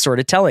Shiv is sort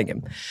of telling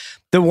him.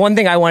 The one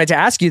thing I wanted to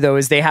ask you, though,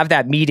 is they have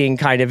that meeting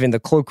kind of in the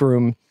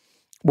cloakroom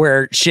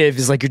where Shiv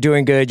is like, you're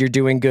doing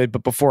good.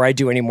 But before I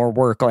do any more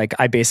work, like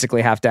I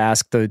basically have to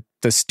ask the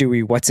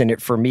Stewie, what's in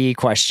it for me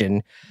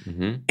question.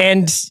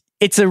 And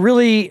it's a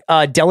really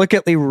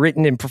delicately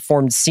written and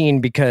performed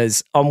scene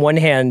because on one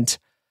hand,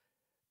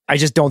 I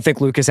just don't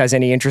think Lukas has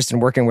any interest in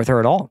working with her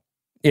at all.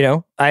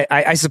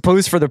 I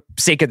suppose for the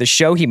sake of the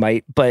show, he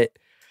might, but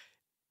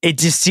it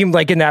just seemed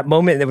like in that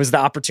moment, there was the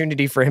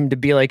opportunity for him to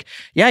be like,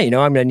 yeah, I'm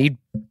going to need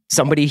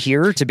somebody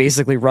here to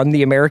basically run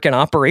the American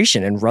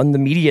operation and run the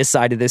media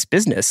side of this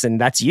business.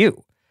 And that's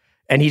you.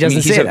 And he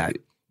doesn't say that.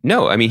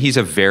 No, I mean, he's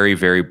a very,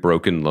 very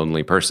broken,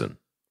 lonely person,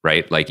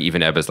 right? Like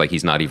even Ebba's like,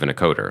 he's not even a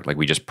coder. Like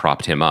we just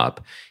propped him up.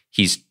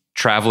 He's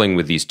traveling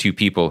with these two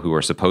people who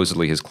are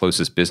supposedly his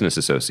closest business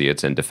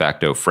associates and de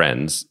facto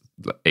friends,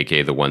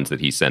 aka the ones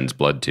that he sends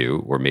blood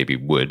to, or maybe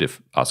would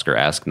if Oscar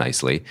asked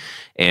nicely.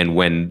 And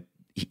when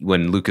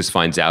Lukas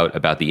finds out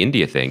about the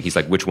India thing, he's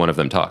like, which one of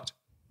them talked?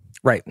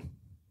 Right.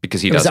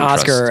 Because he doesn't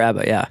trust Oscar or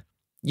Ebba, yeah.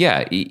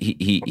 Yeah,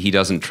 he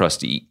doesn't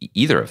trust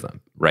either of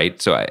them,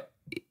 right? So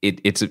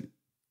it's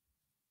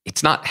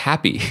not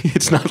happy.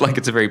 It's not like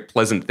it's a very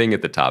pleasant thing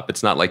at the top.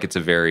 It's not like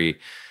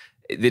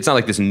it's not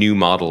like this new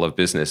model of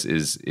business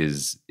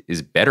is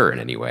better in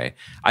any way.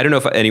 I don't know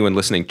if anyone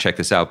listening checked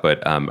this out,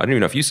 but I don't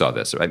even know if you saw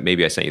this.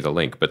 Maybe I sent you the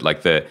link, but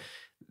like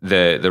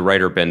the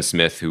writer Ben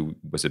Smith, who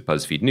was at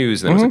BuzzFeed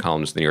News and then was a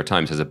columnist in the New York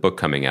Times, has a book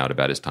coming out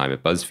about his time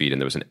at BuzzFeed, and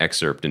there was an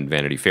excerpt in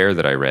Vanity Fair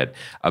that I read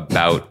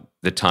about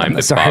the time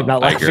that sorry, Bob I'm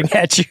not Iger, laughing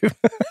at you.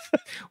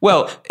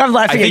 Well, I'm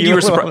laughing at you.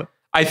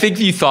 I think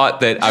you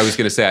thought that I was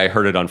going to say I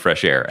heard it on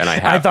Fresh Air, and I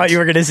haven't. I thought you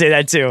were going to say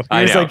that too.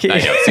 I know.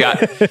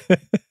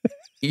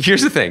 See,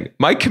 here's the thing: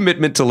 my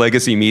commitment to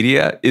legacy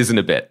media isn't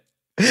a bit.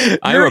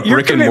 I'm a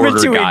brick and mortar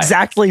guy. To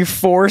exactly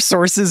 4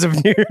 sources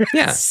of news.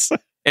 Yes.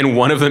 And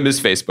one of them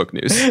is Facebook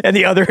News. And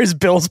the other is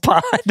Bill's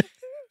Pod.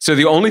 So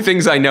the only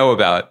things I know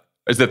about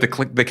is that the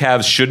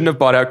Cavs shouldn't have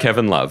bought out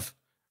Kevin Love,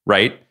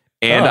 right?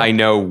 And I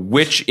know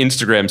which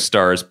Instagram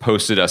stars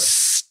posted a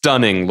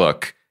stunning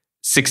look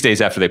 6 days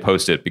after they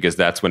post it, because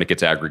that's when it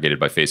gets aggregated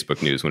by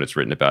Facebook News when it's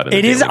written about.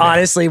 It is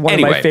honestly one of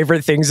my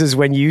favorite things is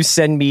when you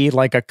send me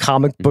like a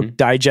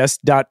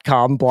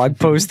comicbookdigest.com blog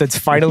post that's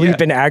finally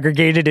been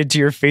aggregated into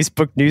your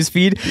Facebook news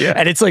feed. Yeah.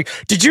 And it's like,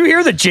 did you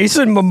hear that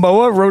Jason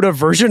Momoa wrote a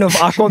version of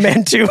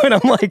Aquaman 2? And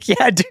I'm like,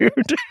 yeah,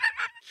 dude.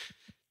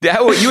 Yeah,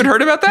 you had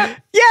heard about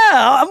that?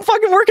 Yeah, I'm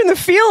fucking working the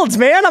fields,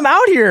 man. I'm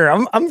out here.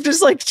 I'm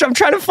just like, I'm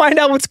trying to find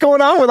out what's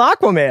going on with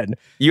Aquaman.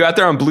 You out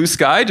there on blue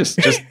sky, just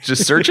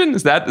searching?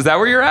 Is that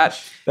where you're at?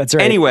 That's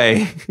right.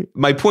 Anyway,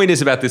 my point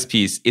is about this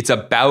piece. It's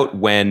about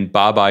when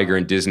Bob Iger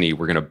and Disney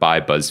were going to buy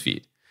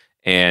BuzzFeed.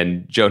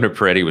 And Jonah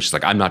Peretti was just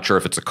like, I'm not sure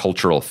if it's a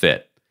cultural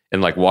fit.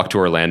 And like walked to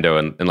Orlando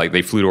and like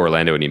they flew to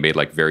Orlando and he made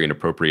like very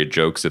inappropriate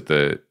jokes at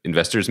the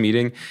investors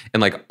meeting.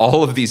 And like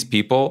all of these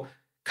people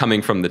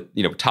coming from the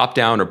top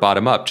down or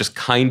bottom up just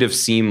kind of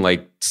seem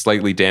like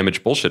slightly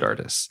damaged bullshit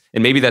artists.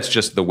 And maybe that's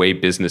just the way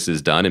business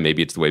is done, and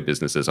maybe it's the way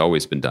business has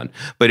always been done.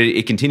 But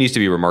it continues to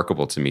be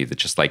remarkable to me that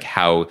just like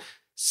how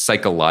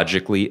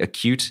psychologically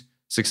acute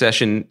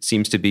Succession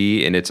seems to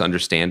be in its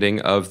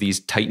understanding of these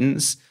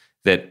titans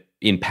that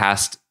in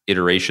past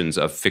iterations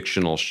of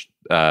fictional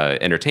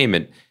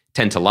entertainment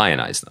tend to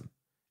lionize them.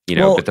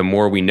 But the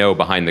more we know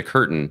behind the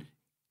curtain,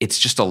 it's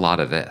just a lot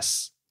of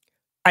this.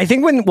 I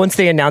think once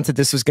they announced that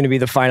this was going to be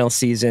the final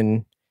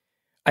season,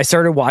 I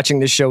started watching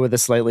this show with a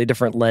slightly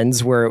different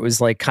lens where it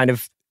was like kind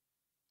of,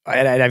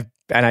 and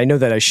I know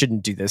that I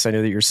shouldn't do this. I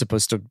know that you're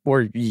supposed to,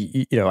 or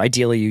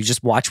ideally you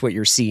just watch what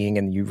you're seeing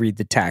and you read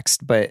the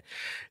text, but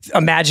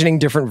imagining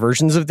different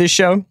versions of this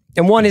show.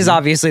 And one is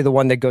obviously the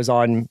one that goes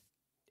on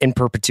in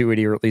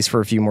perpetuity, or at least for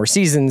a few more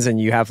seasons. And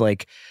you have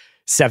like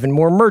 7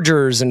 more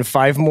mergers and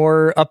 5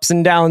 more ups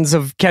and downs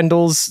of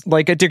Kendall's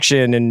like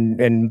addiction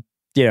and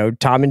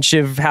Tom and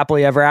Shiv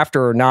happily ever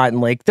after or not.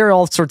 And like, there are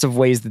all sorts of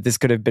ways that this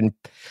could have been,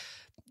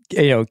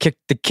 kick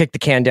the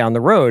can down the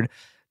road.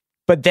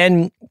 But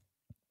then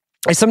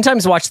I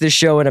sometimes watch this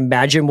show and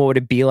imagine what would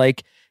it be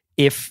like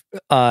if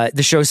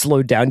the show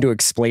slowed down to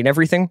explain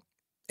everything.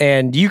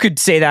 And you could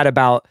say that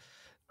about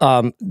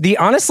the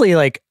honestly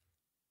like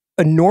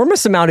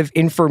enormous amount of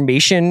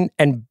information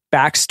and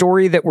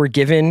backstory that were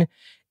given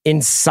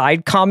in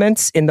side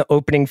comments in the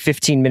opening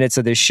 15 minutes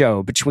of this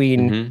show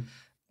between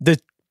the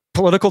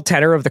political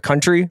tenor of the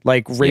country,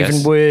 like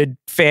Ravenwood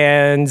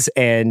fans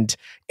and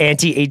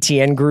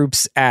anti-ATN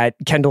groups at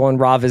Kendall and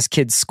Rava's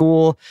kids'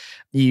 school.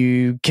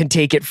 You can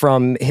take it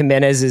from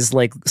Jimenez's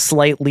like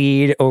slight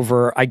lead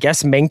over, I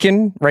guess,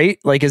 Mencken, right?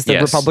 Like is the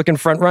Republican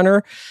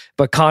frontrunner,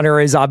 but Connor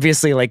is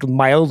obviously like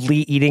mildly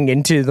eating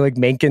into like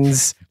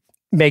Mencken's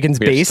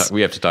base.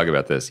 We have to talk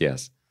about this.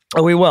 Yes.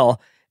 Oh, we will.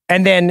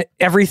 And then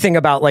everything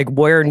about like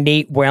where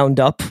Nate wound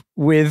up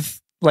with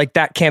like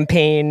that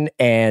campaign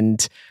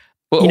and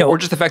or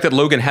just the fact that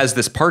Logan has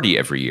this party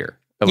every year.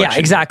 Yeah,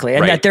 exactly.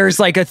 And that there's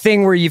like a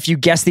thing where if you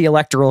guess the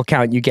electoral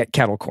count, you get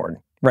kettle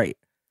corn. Right.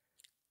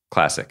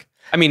 Classic.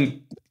 I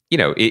mean,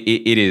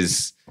 it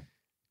is,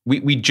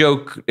 we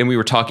joke, and we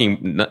were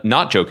talking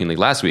not jokingly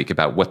last week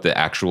about what the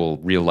actual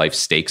real life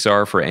stakes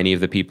are for any of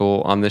the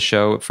people on this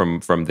show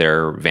from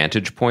their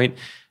vantage point.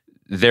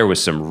 There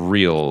was some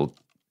real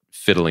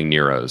fiddling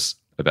Neros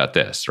about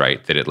this,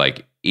 right? That it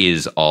like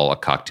is all a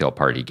cocktail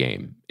party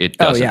game. It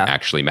doesn't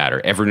actually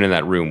matter. Everyone in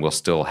that room will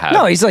still have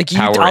he's like,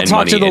 I'll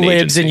talk to the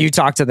libs and you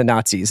talk to the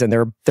Nazis, and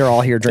they're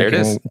all here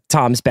drinking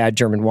Tom's bad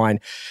German wine.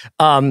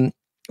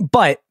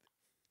 But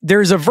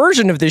there's a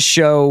version of this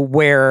show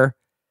where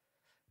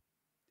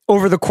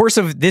over the course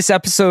of this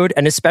episode,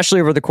 and especially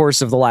over the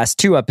course of the last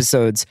 2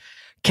 episodes,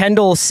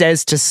 Kendall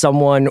says to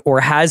someone or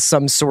has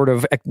some sort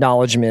of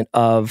acknowledgement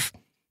of,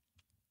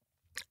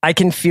 I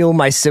can feel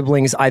my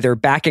siblings either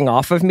backing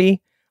off of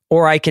me,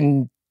 or I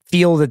can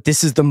feel that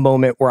this is the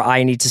moment where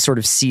I need to sort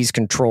of seize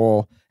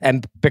control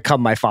and become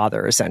my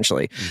father,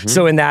 essentially.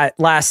 So in that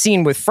last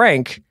scene with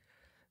Frank,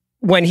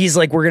 when he's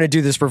like, we're going to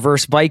do this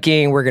reverse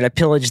Viking, we're going to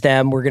pillage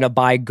them, we're going to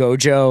buy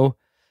Gojo,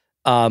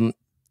 yada,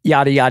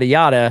 yada,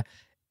 yada.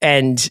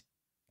 And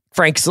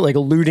Frank's like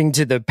alluding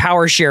to the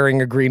power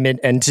sharing agreement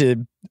and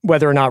to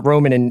whether or not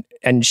Roman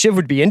and Shiv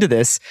would be into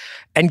this.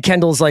 And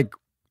Kendall's like,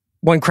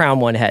 1 crown,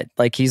 1 head.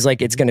 Like, he's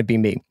like, it's going to be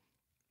me.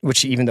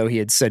 Which, even though he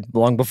had said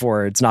long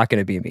before, it's not going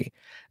to be me.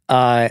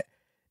 I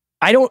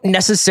don't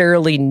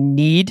necessarily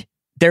need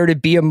there to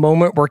be a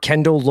moment where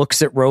Kendall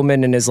looks at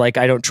Roman and is like,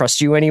 I don't trust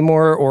you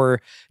anymore,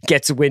 or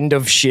gets wind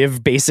of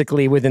Shiv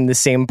basically within the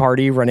same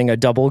party running a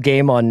double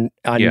game on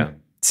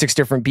 6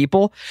 different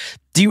people.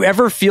 Do you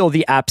ever feel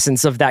the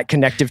absence of that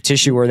connective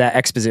tissue or that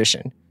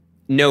exposition?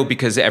 No,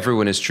 because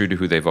everyone is true to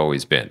who they've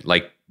always been.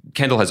 Like,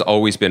 Kendall has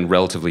always been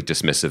relatively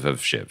dismissive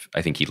of Shiv.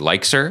 I think he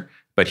likes her,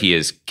 but he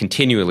is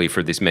continually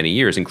for this many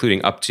years,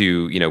 including up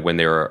to, when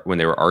they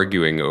were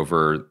arguing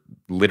over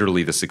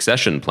literally the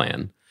succession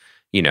plan.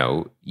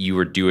 You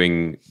were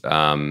doing,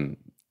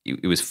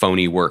 it was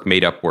phony work,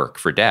 made up work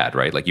for Dad,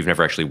 right? Like, you've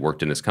never actually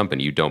worked in this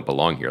company. You don't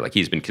belong here. Like,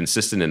 he's been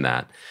consistent in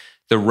that.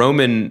 The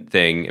Roman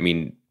thing, I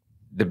mean,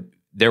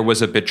 there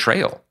was a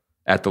betrayal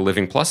at the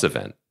Living Plus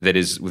event that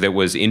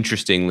was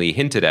interestingly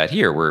hinted at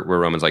here, where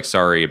Roman's like,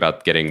 sorry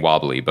about getting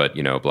wobbly, but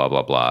blah,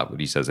 blah, blah. But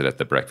he says it at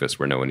the breakfast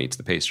where no one eats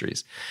the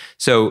pastries.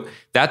 So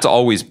that's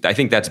always, I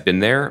think that's been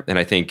there. And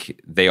I think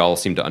they all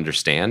seem to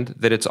understand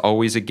that it's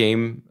always a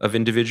game of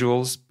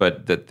individuals,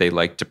 but that they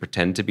like to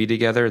pretend to be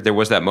together. There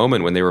was that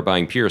moment when they were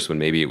buying Pierce when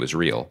maybe it was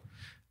real.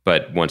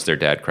 But once their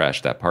dad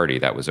crashed that party,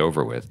 that was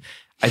over with.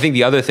 I think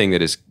the other thing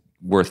that is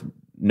worth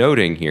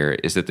noting here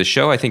is that the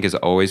show, I think, has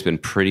always been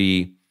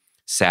pretty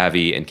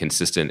savvy and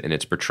consistent in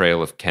its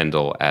portrayal of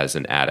Kendall as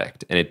an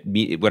addict. And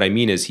what I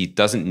mean is he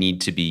doesn't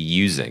need to be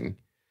using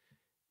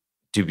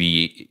to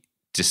be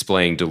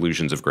displaying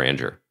delusions of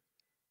grandeur,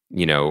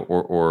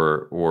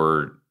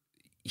 or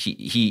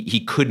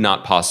he could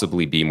not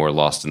possibly be more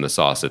lost in the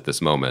sauce at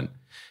this moment.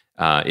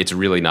 It's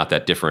really not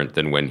that different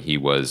than when he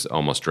was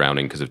almost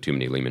drowning because of too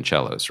many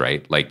limoncellos,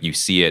 right? Like you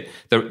see it,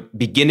 the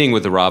beginning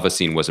with the Rava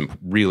scene was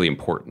really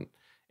important.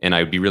 And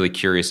I'd be really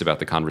curious about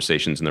the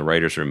conversations in the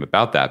writer's room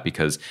about that,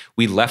 because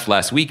we left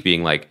last week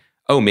being like,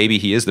 oh, maybe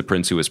he is the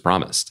prince who was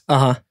promised.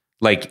 Uh-huh.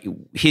 Like,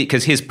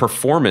 because his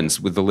performance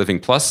with the Living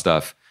Plus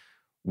stuff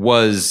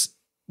was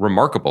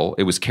remarkable.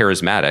 It was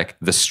charismatic.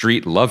 The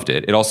street loved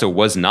it. It also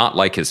was not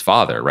like his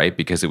father, right?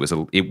 Because it was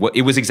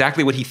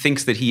exactly what he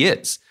thinks that he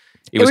is.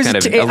 It was kind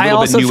of a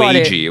little bit new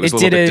agey. It was a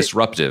little bit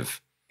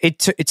disruptive. It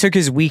took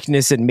his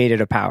weakness and made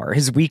it a power.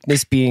 His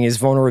weakness being his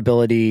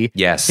vulnerability.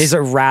 Yes. His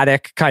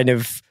erratic kind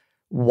of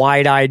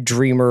wide-eyed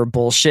dreamer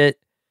bullshit,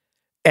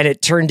 and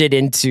it turned it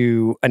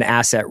into an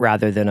asset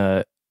rather than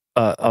a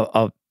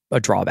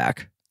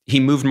drawback.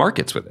 He moved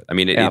markets with it. I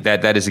mean,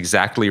 that is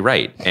exactly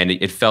right. And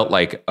it felt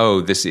like,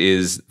 oh, this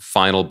is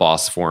final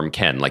boss form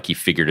Ken. Like he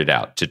figured it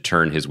out to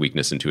turn his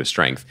weakness into a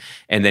strength.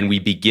 And then we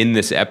begin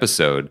this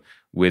episode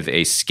with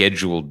a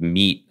scheduled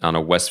meet on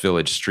a West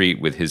Village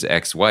street with his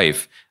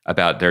ex-wife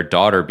about their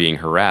daughter being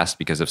harassed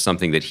because of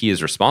something that he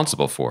is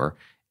responsible for.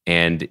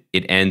 And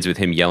it ends with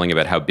him yelling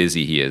about how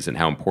busy he is and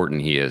how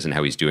important he is and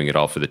how he's doing it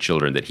all for the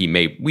children that we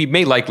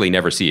may likely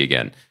never see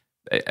again.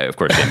 Of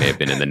course, they may have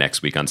been in the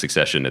next week on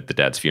Succession at the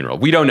dad's funeral.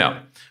 We don't know.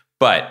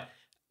 But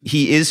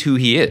he is who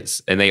he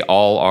is, and they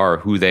all are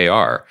who they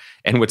are.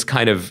 And what's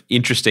kind of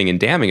interesting and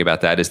damning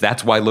about that is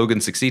that's why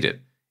Logan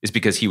succeeded, is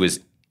because he was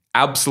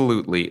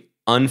absolutely,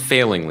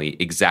 unfailingly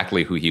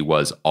exactly who he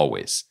was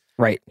always.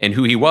 Right. And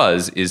who he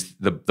was is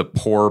the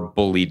poor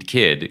bullied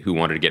kid who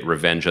wanted to get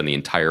revenge on the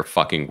entire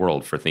fucking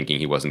world for thinking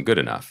he wasn't good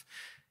enough.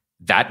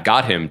 That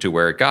got him to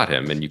where it got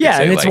him. And you can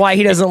say, and it's why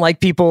he doesn't like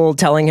people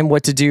telling him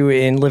what to do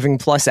in Living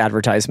Plus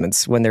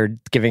advertisements when they're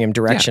giving him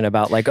direction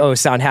about like, oh,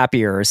 sound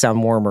happier or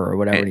sound warmer or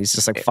whatever. And he's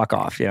just like, fuck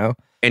off,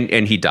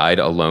 And he died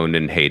alone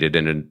and hated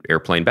in an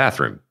airplane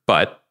bathroom,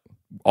 but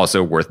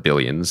also worth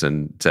billions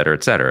and et cetera,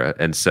 et cetera.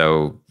 And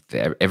so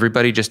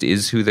everybody just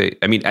is who they.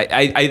 I mean,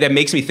 I that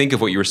makes me think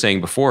of what you were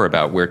saying before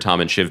about where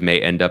Tom and Shiv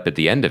may end up at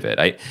the end of it.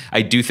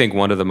 I do think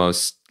one of the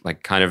most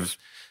like kind of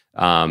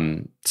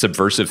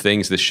subversive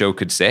things this show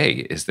could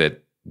say is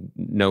that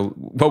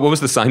what was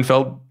the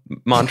Seinfeld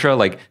mantra?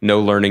 Like no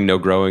learning, no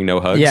growing, no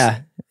hugs.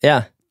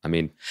 Yeah. I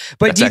mean,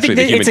 but do you think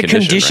that it's a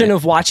condition right?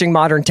 of watching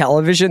modern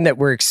television that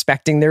we're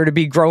expecting there to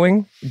be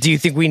growing? Do you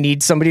think we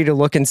need somebody to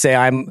look and say,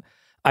 I'm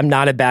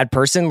not a bad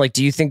person? Like,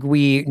 do you think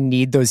we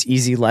need those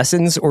easy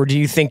lessons, or do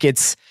you think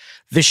it's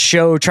the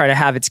show trying to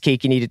have its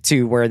cake and eat it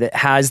too, where it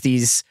has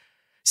these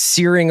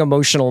searing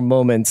emotional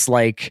moments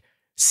like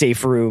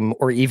Safe Room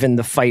or even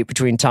the fight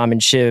between Tom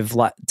and Shiv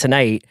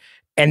tonight,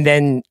 and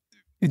then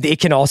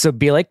it can also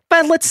be like,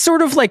 but let's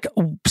sort of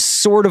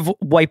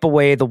wipe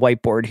away the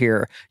whiteboard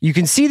here. You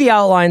can see the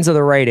outlines of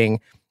the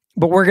writing,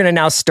 but we're going to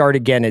now start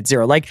again at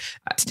zero. Like,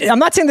 I'm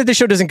not saying that the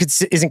show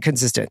isn't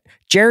consistent.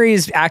 Jerry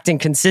is acting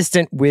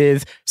consistent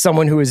with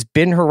someone who has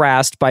been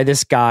harassed by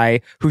this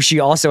guy who she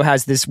also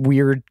has this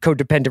weird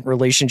codependent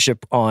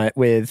relationship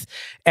with.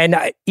 And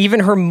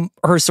even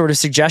her sort of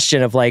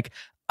suggestion of like,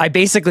 I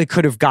basically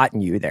could have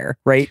gotten you there,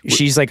 right?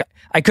 She's like,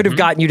 I could have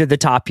gotten you to the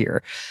top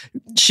here.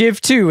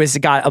 Shiv too has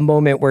got a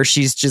moment where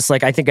she's just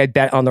like, I think I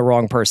bet on the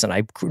wrong person.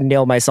 I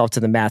nailed myself to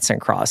the Mattson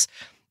cross.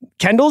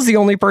 Kendall's the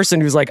only person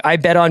who's like, I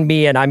bet on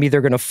me and I'm either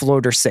going to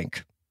float or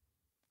sink.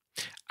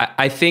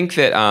 I think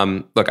that,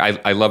 look,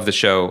 I love the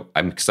show.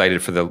 I'm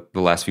excited for the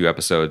last few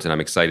episodes, and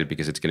I'm excited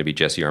because it's going to be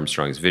Jesse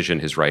Armstrong's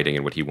vision, his writing,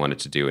 and what he wanted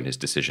to do and his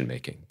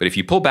decision-making. But if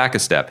you pull back a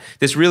step,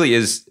 this really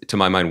is, to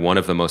my mind, one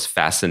of the most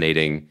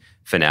fascinating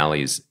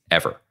finales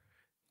ever.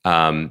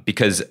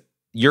 Because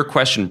your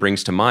question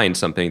brings to mind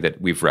something that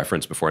we've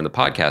referenced before in the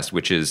podcast,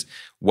 which is,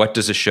 what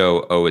does a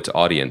show owe its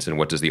audience, and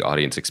what does the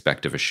audience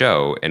expect of a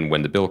show, and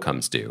when the bill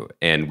comes due?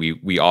 And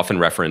we often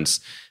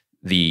reference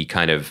the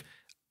kind of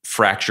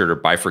fractured or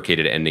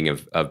bifurcated ending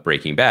of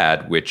Breaking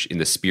Bad, which in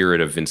the spirit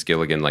of Vince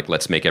Gilligan, like,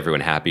 let's make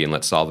everyone happy and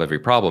let's solve every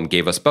problem,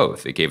 gave us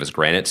both. It gave us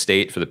Granite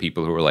State for the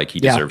people who were like, he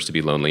deserves to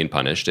be lonely and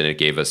punished. And it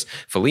gave us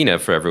Felina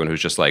for everyone who's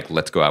just like,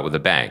 let's go out with a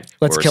bang.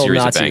 Let's or kill a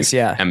series Nazis, of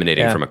bangs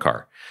emanating from a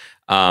car.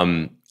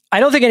 I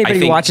don't think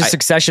anybody watches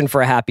Succession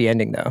for a happy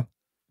ending, though.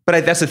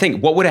 But that's the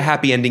thing. What would a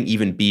happy ending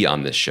even be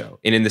on this show?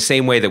 And in the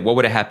same way that what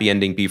would a happy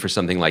ending be for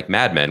something like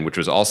Mad Men, which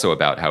was also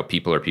about how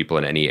people are people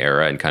in any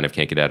era and kind of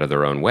can't get out of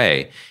their own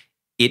way,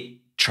 it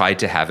tried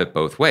to have it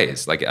both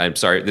ways. Like, I'm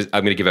sorry,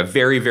 I'm going to give a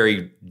very,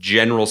 very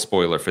general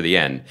spoiler for the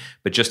end,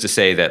 but just to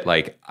say that,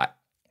 like,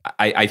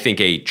 I think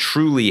a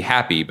truly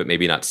happy but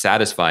maybe not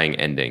satisfying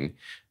ending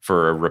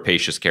for a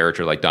rapacious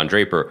character like Don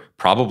Draper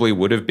probably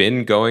would have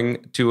been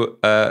going to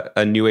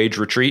a New Age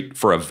retreat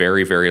for a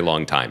very, very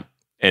long time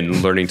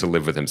and learning to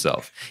live with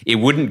himself. It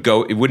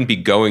wouldn't be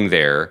going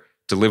there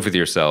to live with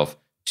yourself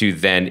to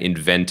then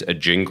invent a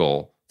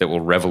jingle that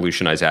will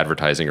revolutionize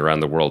advertising around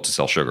the world to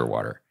sell sugar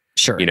water.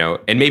 Sure. You know,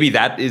 and maybe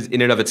that is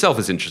in and of itself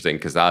is interesting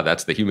because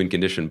that's the human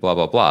condition, blah,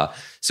 blah, blah.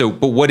 So,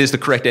 but what is the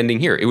correct ending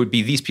here? It would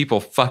be these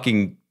people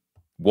fucking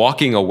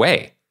walking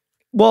away.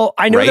 Well,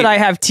 I know that I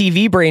have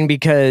TV brain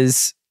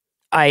because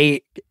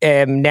I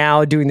am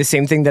now doing the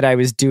same thing that I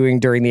was doing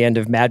during the end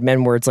of Mad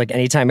Men, where it's like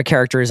anytime a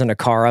character is in a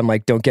car, I'm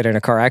like, don't get in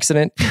a car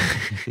accident.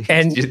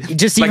 And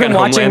just like even on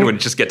watching Homeland when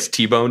it just gets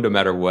T-boned no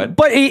matter what.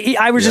 But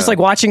I was just like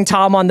watching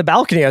Tom on the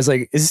balcony. I was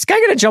like, is this guy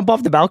going to jump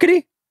off the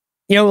balcony?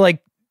 You know,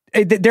 like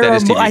there are,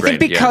 I think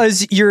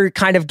because you're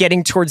kind of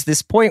getting towards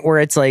this point where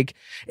it's like,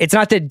 it's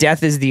not that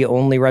death is the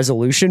only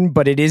resolution,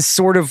 but it is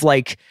sort of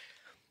like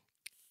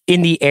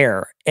in the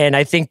air. And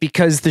I think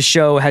because the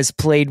show has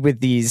played with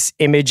these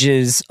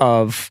images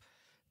of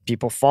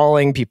people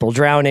falling, people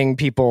drowning,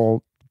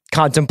 people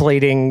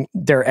contemplating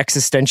their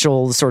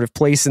existential sort of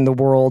place in the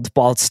world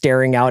while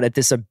staring out at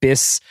this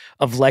abyss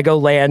of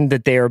Legoland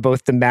that they are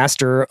both the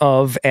master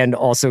of and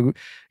also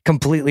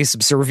completely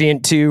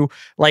subservient to.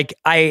 Like,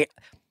 I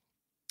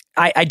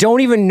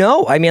don't even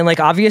know. I mean,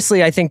 like,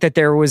 obviously, I think that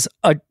there was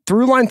a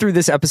through line through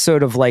this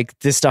episode of like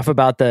this stuff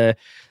about the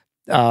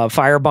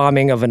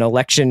firebombing of an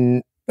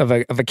election of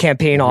a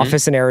campaign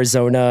office in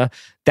Arizona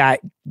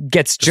that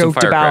gets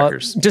joked about,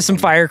 just some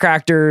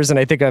firecrackers, and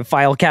I think a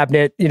file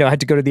cabinet, you know, had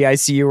to go to the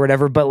ICU or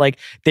whatever. But like,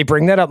 they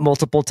bring that up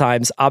multiple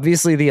times.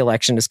 Obviously, the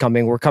election is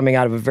coming. We're coming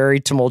out of a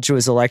very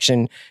tumultuous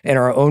election in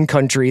our own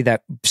country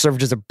that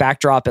served as a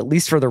backdrop, at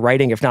least for the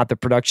writing, if not the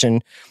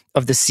production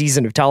of the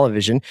season of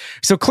television.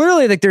 So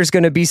clearly, like, there's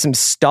going to be some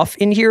stuff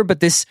in here,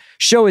 but this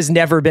show has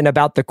never been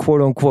about the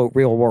quote unquote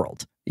real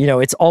world. You know,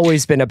 it's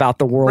always been about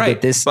the world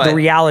that the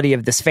reality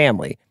of this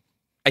family.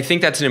 I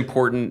think that's an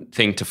important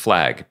thing to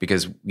flag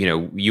because, you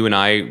know, you and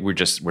I, we're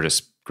just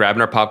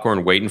grabbing our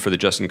popcorn, waiting for the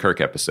Justin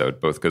Kirk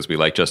episode, both because we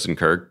like Justin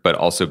Kirk, but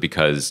also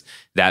because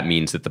that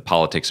means that the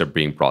politics are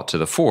being brought to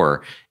the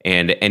fore.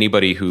 And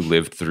anybody who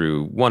lived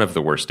through one of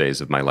the worst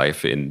days of my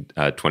life in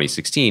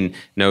 2016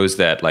 knows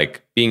that,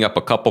 like, being up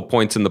a couple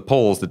points in the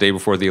polls the day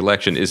before the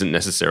election isn't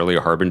necessarily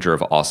a harbinger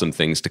of awesome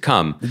things to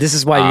come. This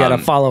is why you got to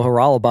follow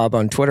Haralabob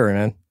on Twitter,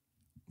 man.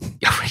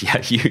 Yeah,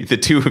 the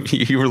two of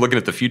you were looking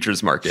at the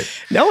futures market.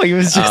 No, he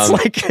was just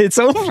like, it's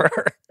over.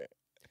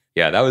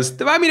 Yeah, that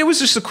was, I mean, it was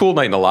just a cool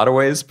night in a lot of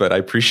ways, but I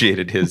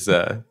appreciated his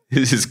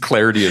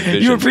clarity of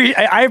vision.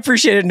 I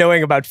appreciated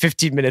knowing about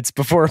 15 minutes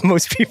before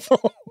most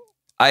people.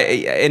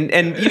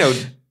 And you know,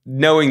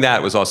 knowing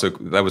that was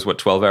what,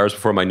 12 hours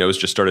before my nose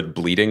just started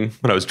bleeding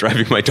when I was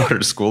driving my daughter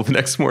to school the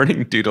next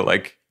morning due to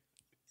like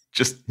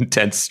just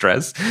intense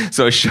stress.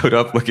 So I showed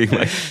up looking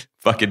like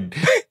fucking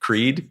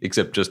Creed,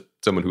 except just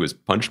someone who was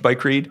punched by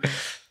Creed.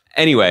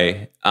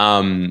 Anyway,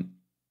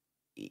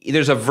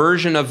 there's a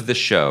version of the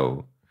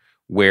show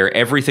where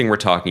everything we're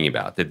talking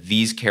about, that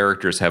these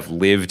characters have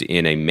lived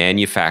in a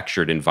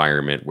manufactured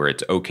environment where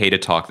it's okay to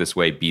talk this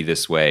way, be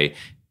this way,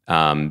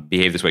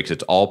 behave this way, because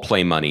it's all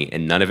play money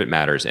and none of it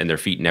matters, and their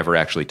feet never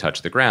actually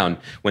touch the ground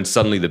when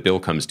suddenly the bill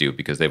comes due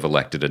because they've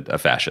elected a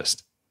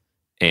fascist.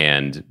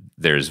 And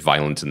there's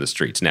violence in the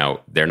streets.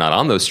 Now, they're not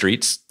on those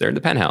streets. They're in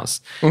the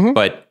penthouse. Mm-hmm.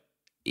 But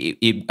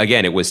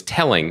it was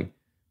telling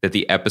that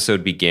the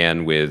episode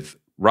began with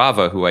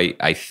Rava, who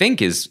I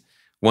think is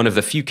one of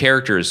the few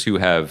characters who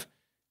have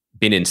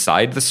been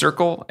inside the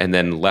circle and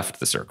then left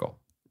the circle,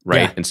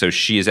 right? Yeah. And so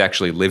she is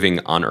actually living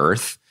on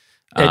Earth.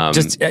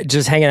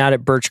 Just hanging out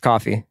at Birch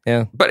Coffee,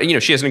 yeah. But, you know,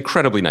 she has an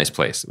incredibly nice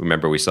place.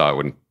 Remember, we saw it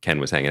when Ken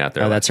was hanging out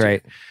there. Oh, that's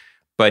right.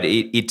 But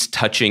it's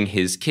touching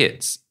his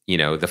kids. You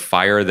know, the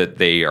fire that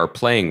they are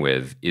playing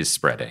with is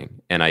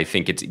spreading. And I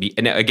think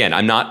and again,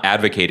 I'm not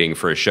advocating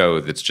for a show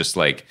that's just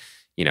like,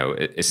 you know,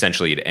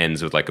 essentially it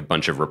ends with like a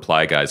bunch of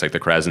reply guys like the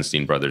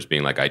Krasenstein brothers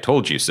being like, I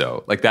told you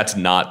so. Like, that's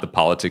not the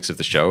politics of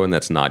the show, and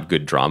that's not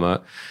good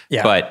drama.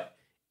 Yeah. But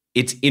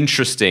it's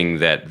interesting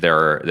that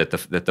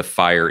that the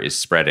fire is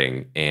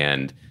spreading.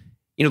 And,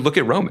 you know, look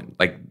at Roman.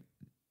 Like,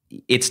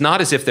 it's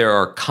not as if there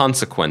are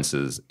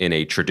consequences in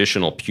a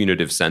traditional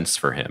punitive sense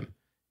for him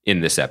in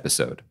this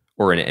episode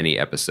or in any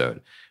episode,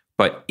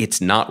 but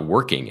it's not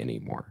working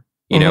anymore.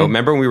 You know,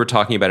 remember when we were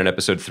talking about in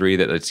episode 3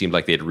 that it seemed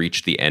like they had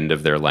reached the end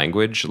of their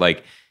language?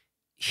 Like,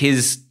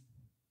 his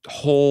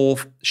whole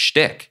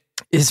shtick,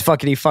 his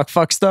fuckity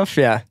fuck stuff.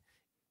 Yeah.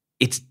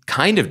 It's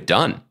kind of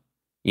done,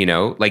 you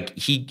know, like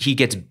he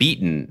gets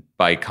beaten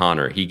by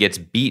Connor. He gets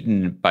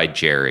beaten by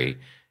Jerry.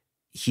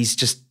 He's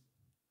just,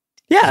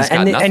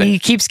 and he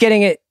keeps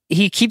getting it.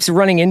 He keeps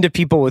running into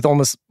people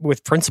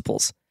with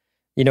principles.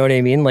 You know what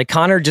I mean? Like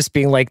Connor just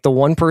being like, the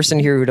one person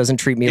here who doesn't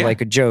treat me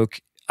like a joke,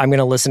 I'm going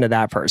to listen to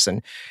that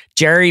person.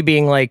 Jerry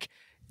being like,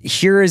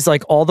 here is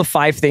like all the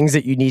 5 things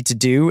that you need to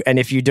do. And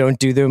if you don't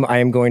do them, I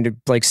am going to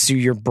like sue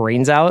your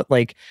brains out.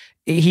 Like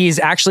he's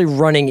actually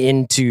running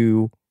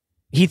into,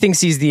 he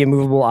thinks he's the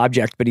immovable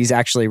object, but he's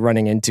actually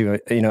running into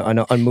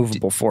an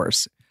unmovable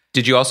force.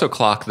 Did you also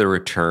clock the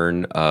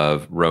return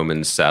of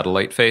Roman's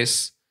satellite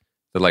face?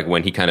 That like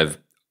when he kind of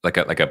like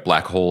a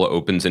black hole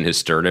opens in his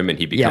sternum and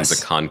he becomes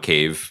a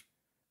concave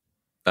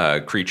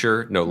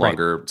creature, no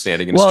longer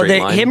standing in a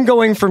straight line. Him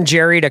going from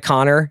Jerry to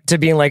Connor to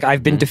being like,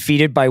 I've been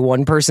defeated by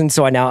one person,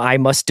 so now I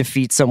must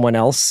defeat someone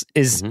else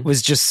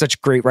was just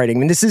such great writing. I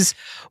mean, this is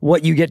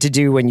what you get to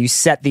do when you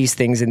set these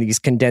things in these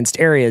condensed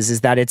areas,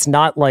 is that it's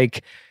not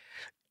like,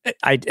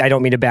 I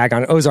don't mean to bag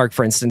on Ozark,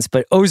 for instance,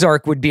 but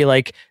Ozark would be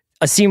like,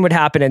 a scene would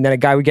happen and then a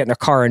guy would get in a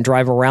car and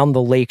drive around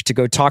the lake to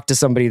go talk to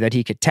somebody that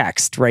he could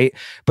text, right?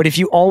 But if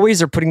you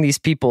always are putting these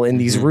people in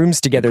these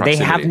rooms together, they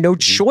have no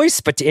choice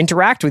but to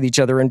interact with each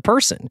other in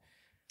person.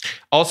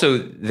 Also,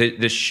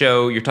 the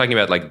show, you're talking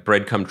about like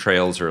breadcrumb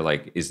trails, or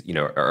like,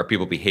 are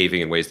people behaving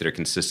in ways that are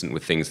consistent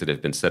with things that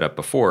have been set up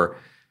before?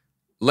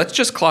 Let's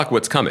just clock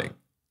what's coming.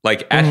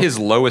 Like at his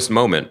lowest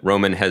moment,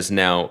 Roman has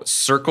now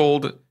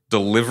circled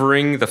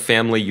delivering the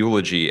family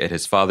eulogy at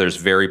his father's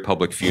very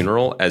public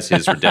funeral as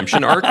his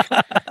redemption arc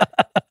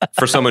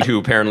for someone who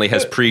apparently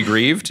has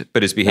pre-grieved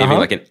but is behaving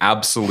like an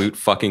absolute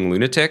fucking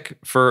lunatic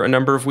for a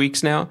number of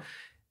weeks now.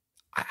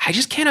 I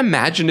just can't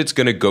imagine it's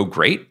going to go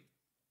great.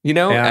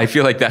 I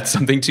feel like that's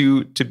something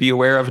to be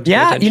aware of. And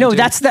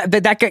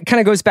that kind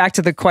of goes back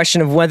to the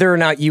question of whether or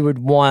not you would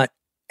want,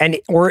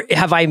 or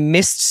have I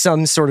missed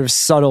some sort of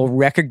subtle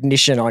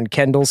recognition on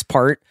Kendall's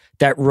part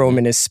that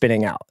Roman is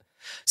spinning out?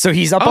 So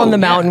he's up on the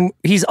mountain.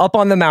 He's up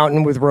on the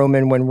mountain with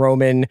Roman when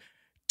Roman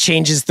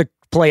changes the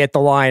play at the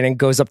line and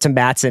goes up to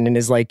Mattson and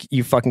is like,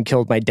 you fucking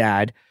killed my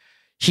dad.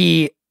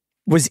 He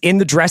was in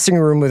the dressing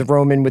room with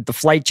Roman with the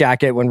flight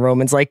jacket when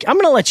Roman's like, I'm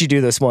going to let you do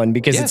this one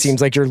because it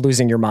seems like you're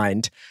losing your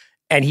mind.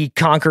 And he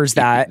conquers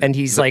that. And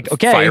he's like,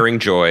 okay. Firing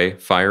Joy,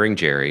 firing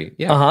Jerry.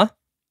 Yeah.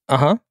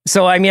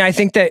 So, I mean, I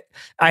think that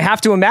I have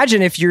to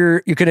imagine if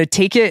you're going to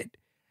take it,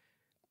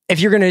 if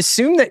you're going to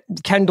assume that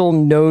Kendall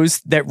knows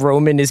that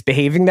Roman is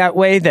behaving that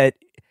way,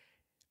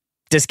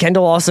 does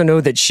Kendall also know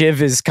that Shiv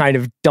is kind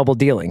of double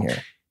dealing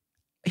here?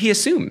 He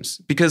assumes,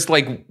 because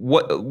like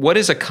what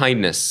is a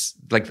kindness,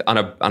 like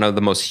on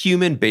the most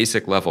human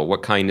basic level,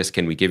 what kindness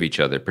can we give each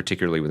other,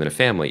 particularly within a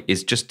family,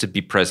 is just to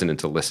be present and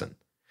to listen.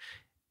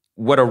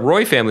 What a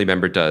Roy family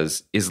member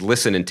does is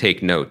listen and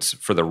take notes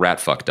for the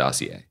rat fuck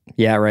dossier.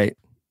 Yeah, right.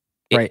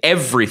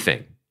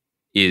 Everything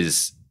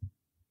is,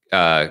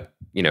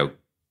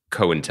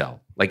 co-intel,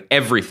 like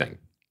everything,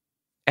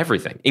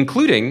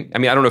 including, I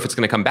mean, I don't know if it's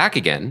going to come back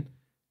again,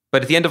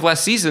 but at the end of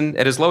last season,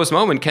 at his lowest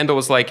moment, Kendall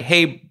was like,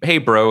 hey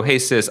bro, hey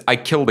sis, I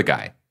killed a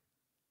guy.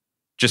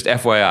 Just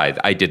FYI,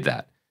 I did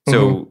that.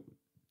 So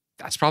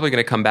that's probably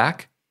going to come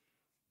back.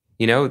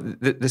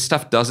 This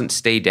stuff doesn't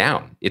stay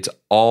down. It's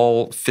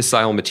all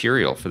fissile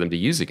material for them to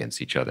use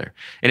against each other.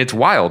 And it's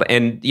wild.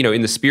 And,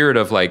 in the spirit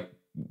of like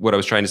what I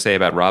was trying to say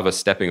about Rava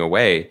stepping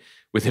away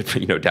with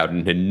it, no doubt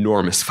an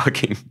enormous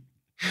fucking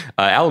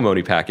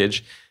alimony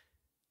package.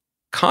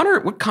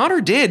 What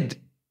Connor did,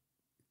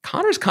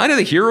 Connor's kind of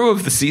the hero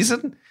of the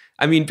season.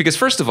 I mean, because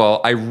first of all,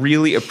 I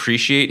really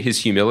appreciate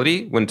his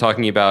humility when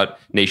talking about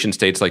nation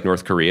states like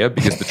North Korea,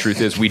 because the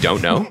truth is we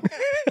don't know.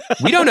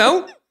 We don't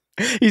know.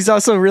 He's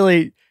also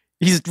really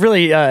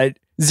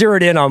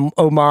zeroed in on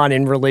Oman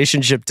in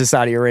relationship to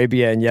Saudi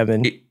Arabia and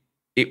Yemen.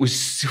 It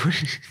was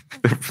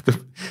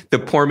the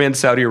poor man's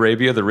Saudi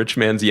Arabia, the rich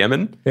man's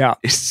Yemen. Yeah.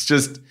 It's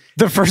just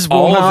the first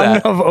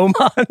woman of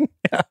Oman.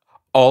 Yeah.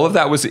 All of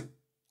that was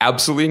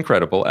absolutely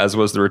incredible, as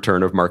was the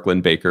return of Mark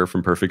Lynn Baker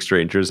from Perfect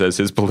Strangers as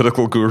his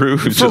political guru.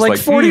 Who's for just like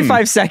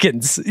 45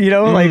 seconds,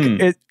 like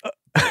it.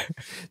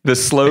 The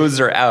slows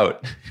are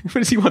out. What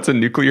does he want? A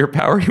nuclear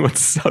power? He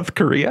wants South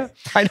Korea?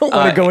 I don't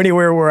want to go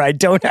anywhere where I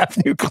don't have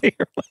nuclear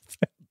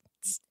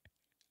weapons.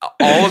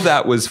 All of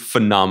that was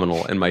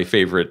phenomenal and my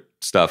favorite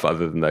stuff,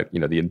 other than that,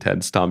 the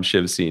intense Tom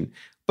Shiv scene.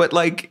 But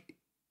like,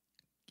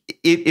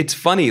 it's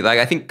funny. Like,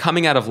 I think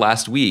coming out of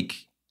last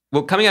week,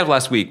 we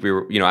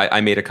were, I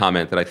made a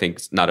comment that I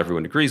think not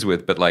everyone agrees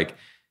with, but like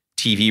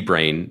TV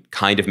brain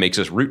kind of makes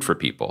us root for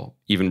people,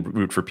 even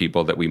root for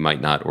people that we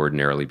might not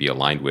ordinarily be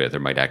aligned with, or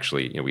might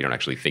actually, we don't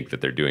actually think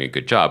that they're doing a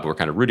good job. But we're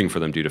kind of rooting for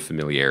them due to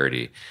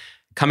familiarity.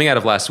 Coming out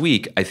of last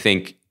week, I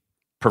think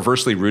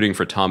perversely rooting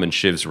for Tom and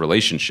Shiv's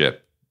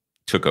relationship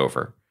took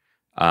over.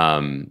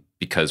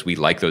 Because we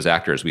like those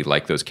actors, we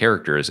like those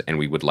characters, and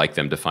we would like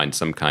them to find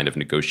some kind of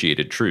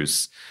negotiated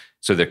truce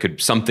so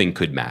something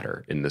could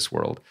matter in this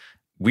world.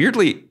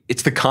 Weirdly,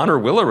 it's the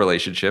Connor-Willa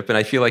relationship, and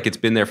I feel like it's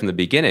been there from the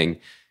beginning.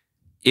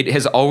 It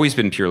has always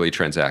been purely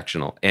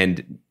transactional,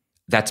 and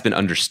that's been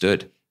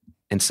understood.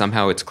 And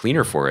somehow it's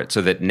cleaner for it,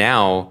 so that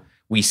now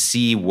we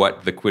see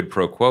what the quid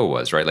pro quo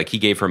was, right? Like, he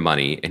gave her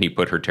money, and he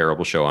put her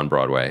terrible show on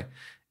Broadway.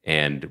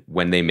 And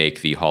when they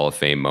make the Hall of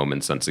Fame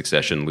moments on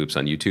Succession loops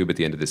on YouTube at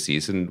the end of the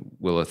season,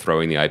 Willa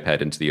throwing the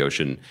iPad into the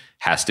ocean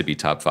has to be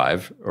top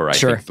 5, or I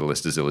think the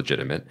list is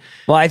illegitimate.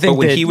 Well, I think but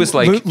when that he was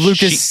like,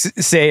 Lucas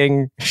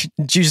saying,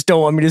 "You just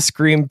don't want me to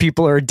scream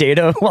people are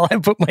data while I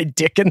put my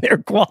dick in their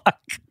guac,"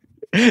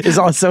 is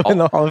also in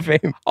the Hall of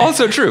Fame.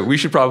 Also true. We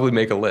should probably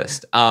make a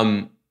list.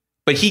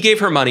 But he gave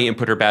her money and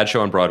put her bad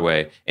show on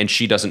Broadway, and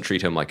she doesn't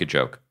treat him like a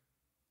joke.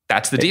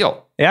 That's the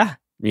deal. Yeah.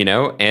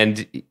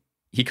 And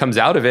he comes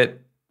out of it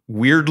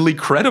weirdly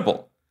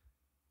credible.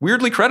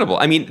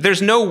 I mean,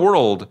 there's no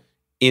world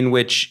in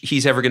which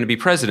he's ever going to be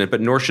president, but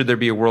nor should there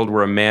be a world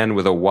where a man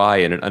with a Y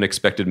and an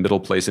unexpected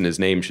middle place in his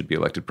name should be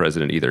elected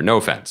president either. No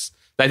offense.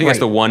 I think that's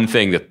the one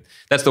thing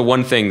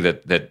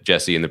that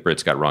Jesse and the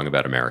Brits got wrong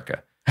about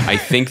America. I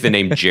think the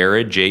name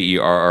Jared,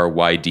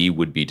 Jerryd,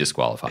 would be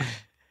disqualifying.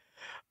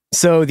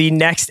 So the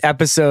next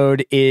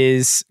episode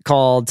is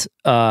called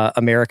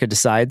America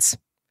Decides.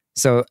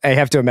 So I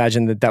have to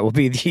imagine that will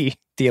be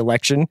the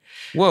election.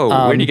 Whoa!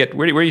 Where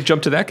do you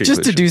jump to that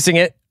conclusion? Just deducing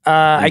it.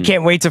 I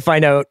can't wait to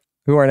find out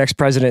who our next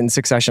president in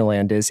Succession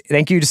land is.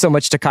 Thank you so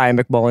much to Kai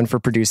McMullen for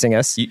producing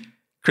us.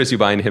 Chris, you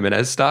buying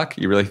Jimenez stock?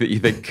 You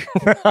think?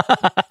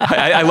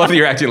 I love that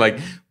you're acting like,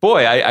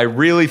 boy, I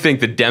really think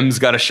the Dems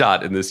got a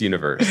shot in this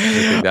universe. I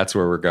think that's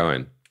where we're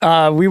going.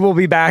 We will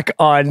be back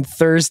on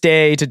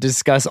Thursday to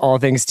discuss all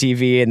things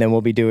TV, and then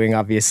we'll be doing,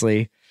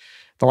 obviously,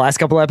 the last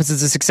couple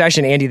episodes of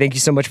Succession. Andy, thank you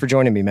so much for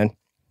joining me, man.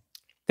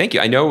 Thank you.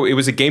 I know it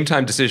was a game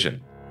time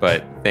decision,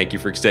 but thank you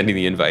for extending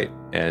the invite.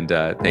 And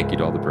thank you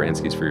to all the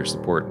Baranskis for your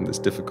support in this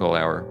difficult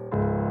hour.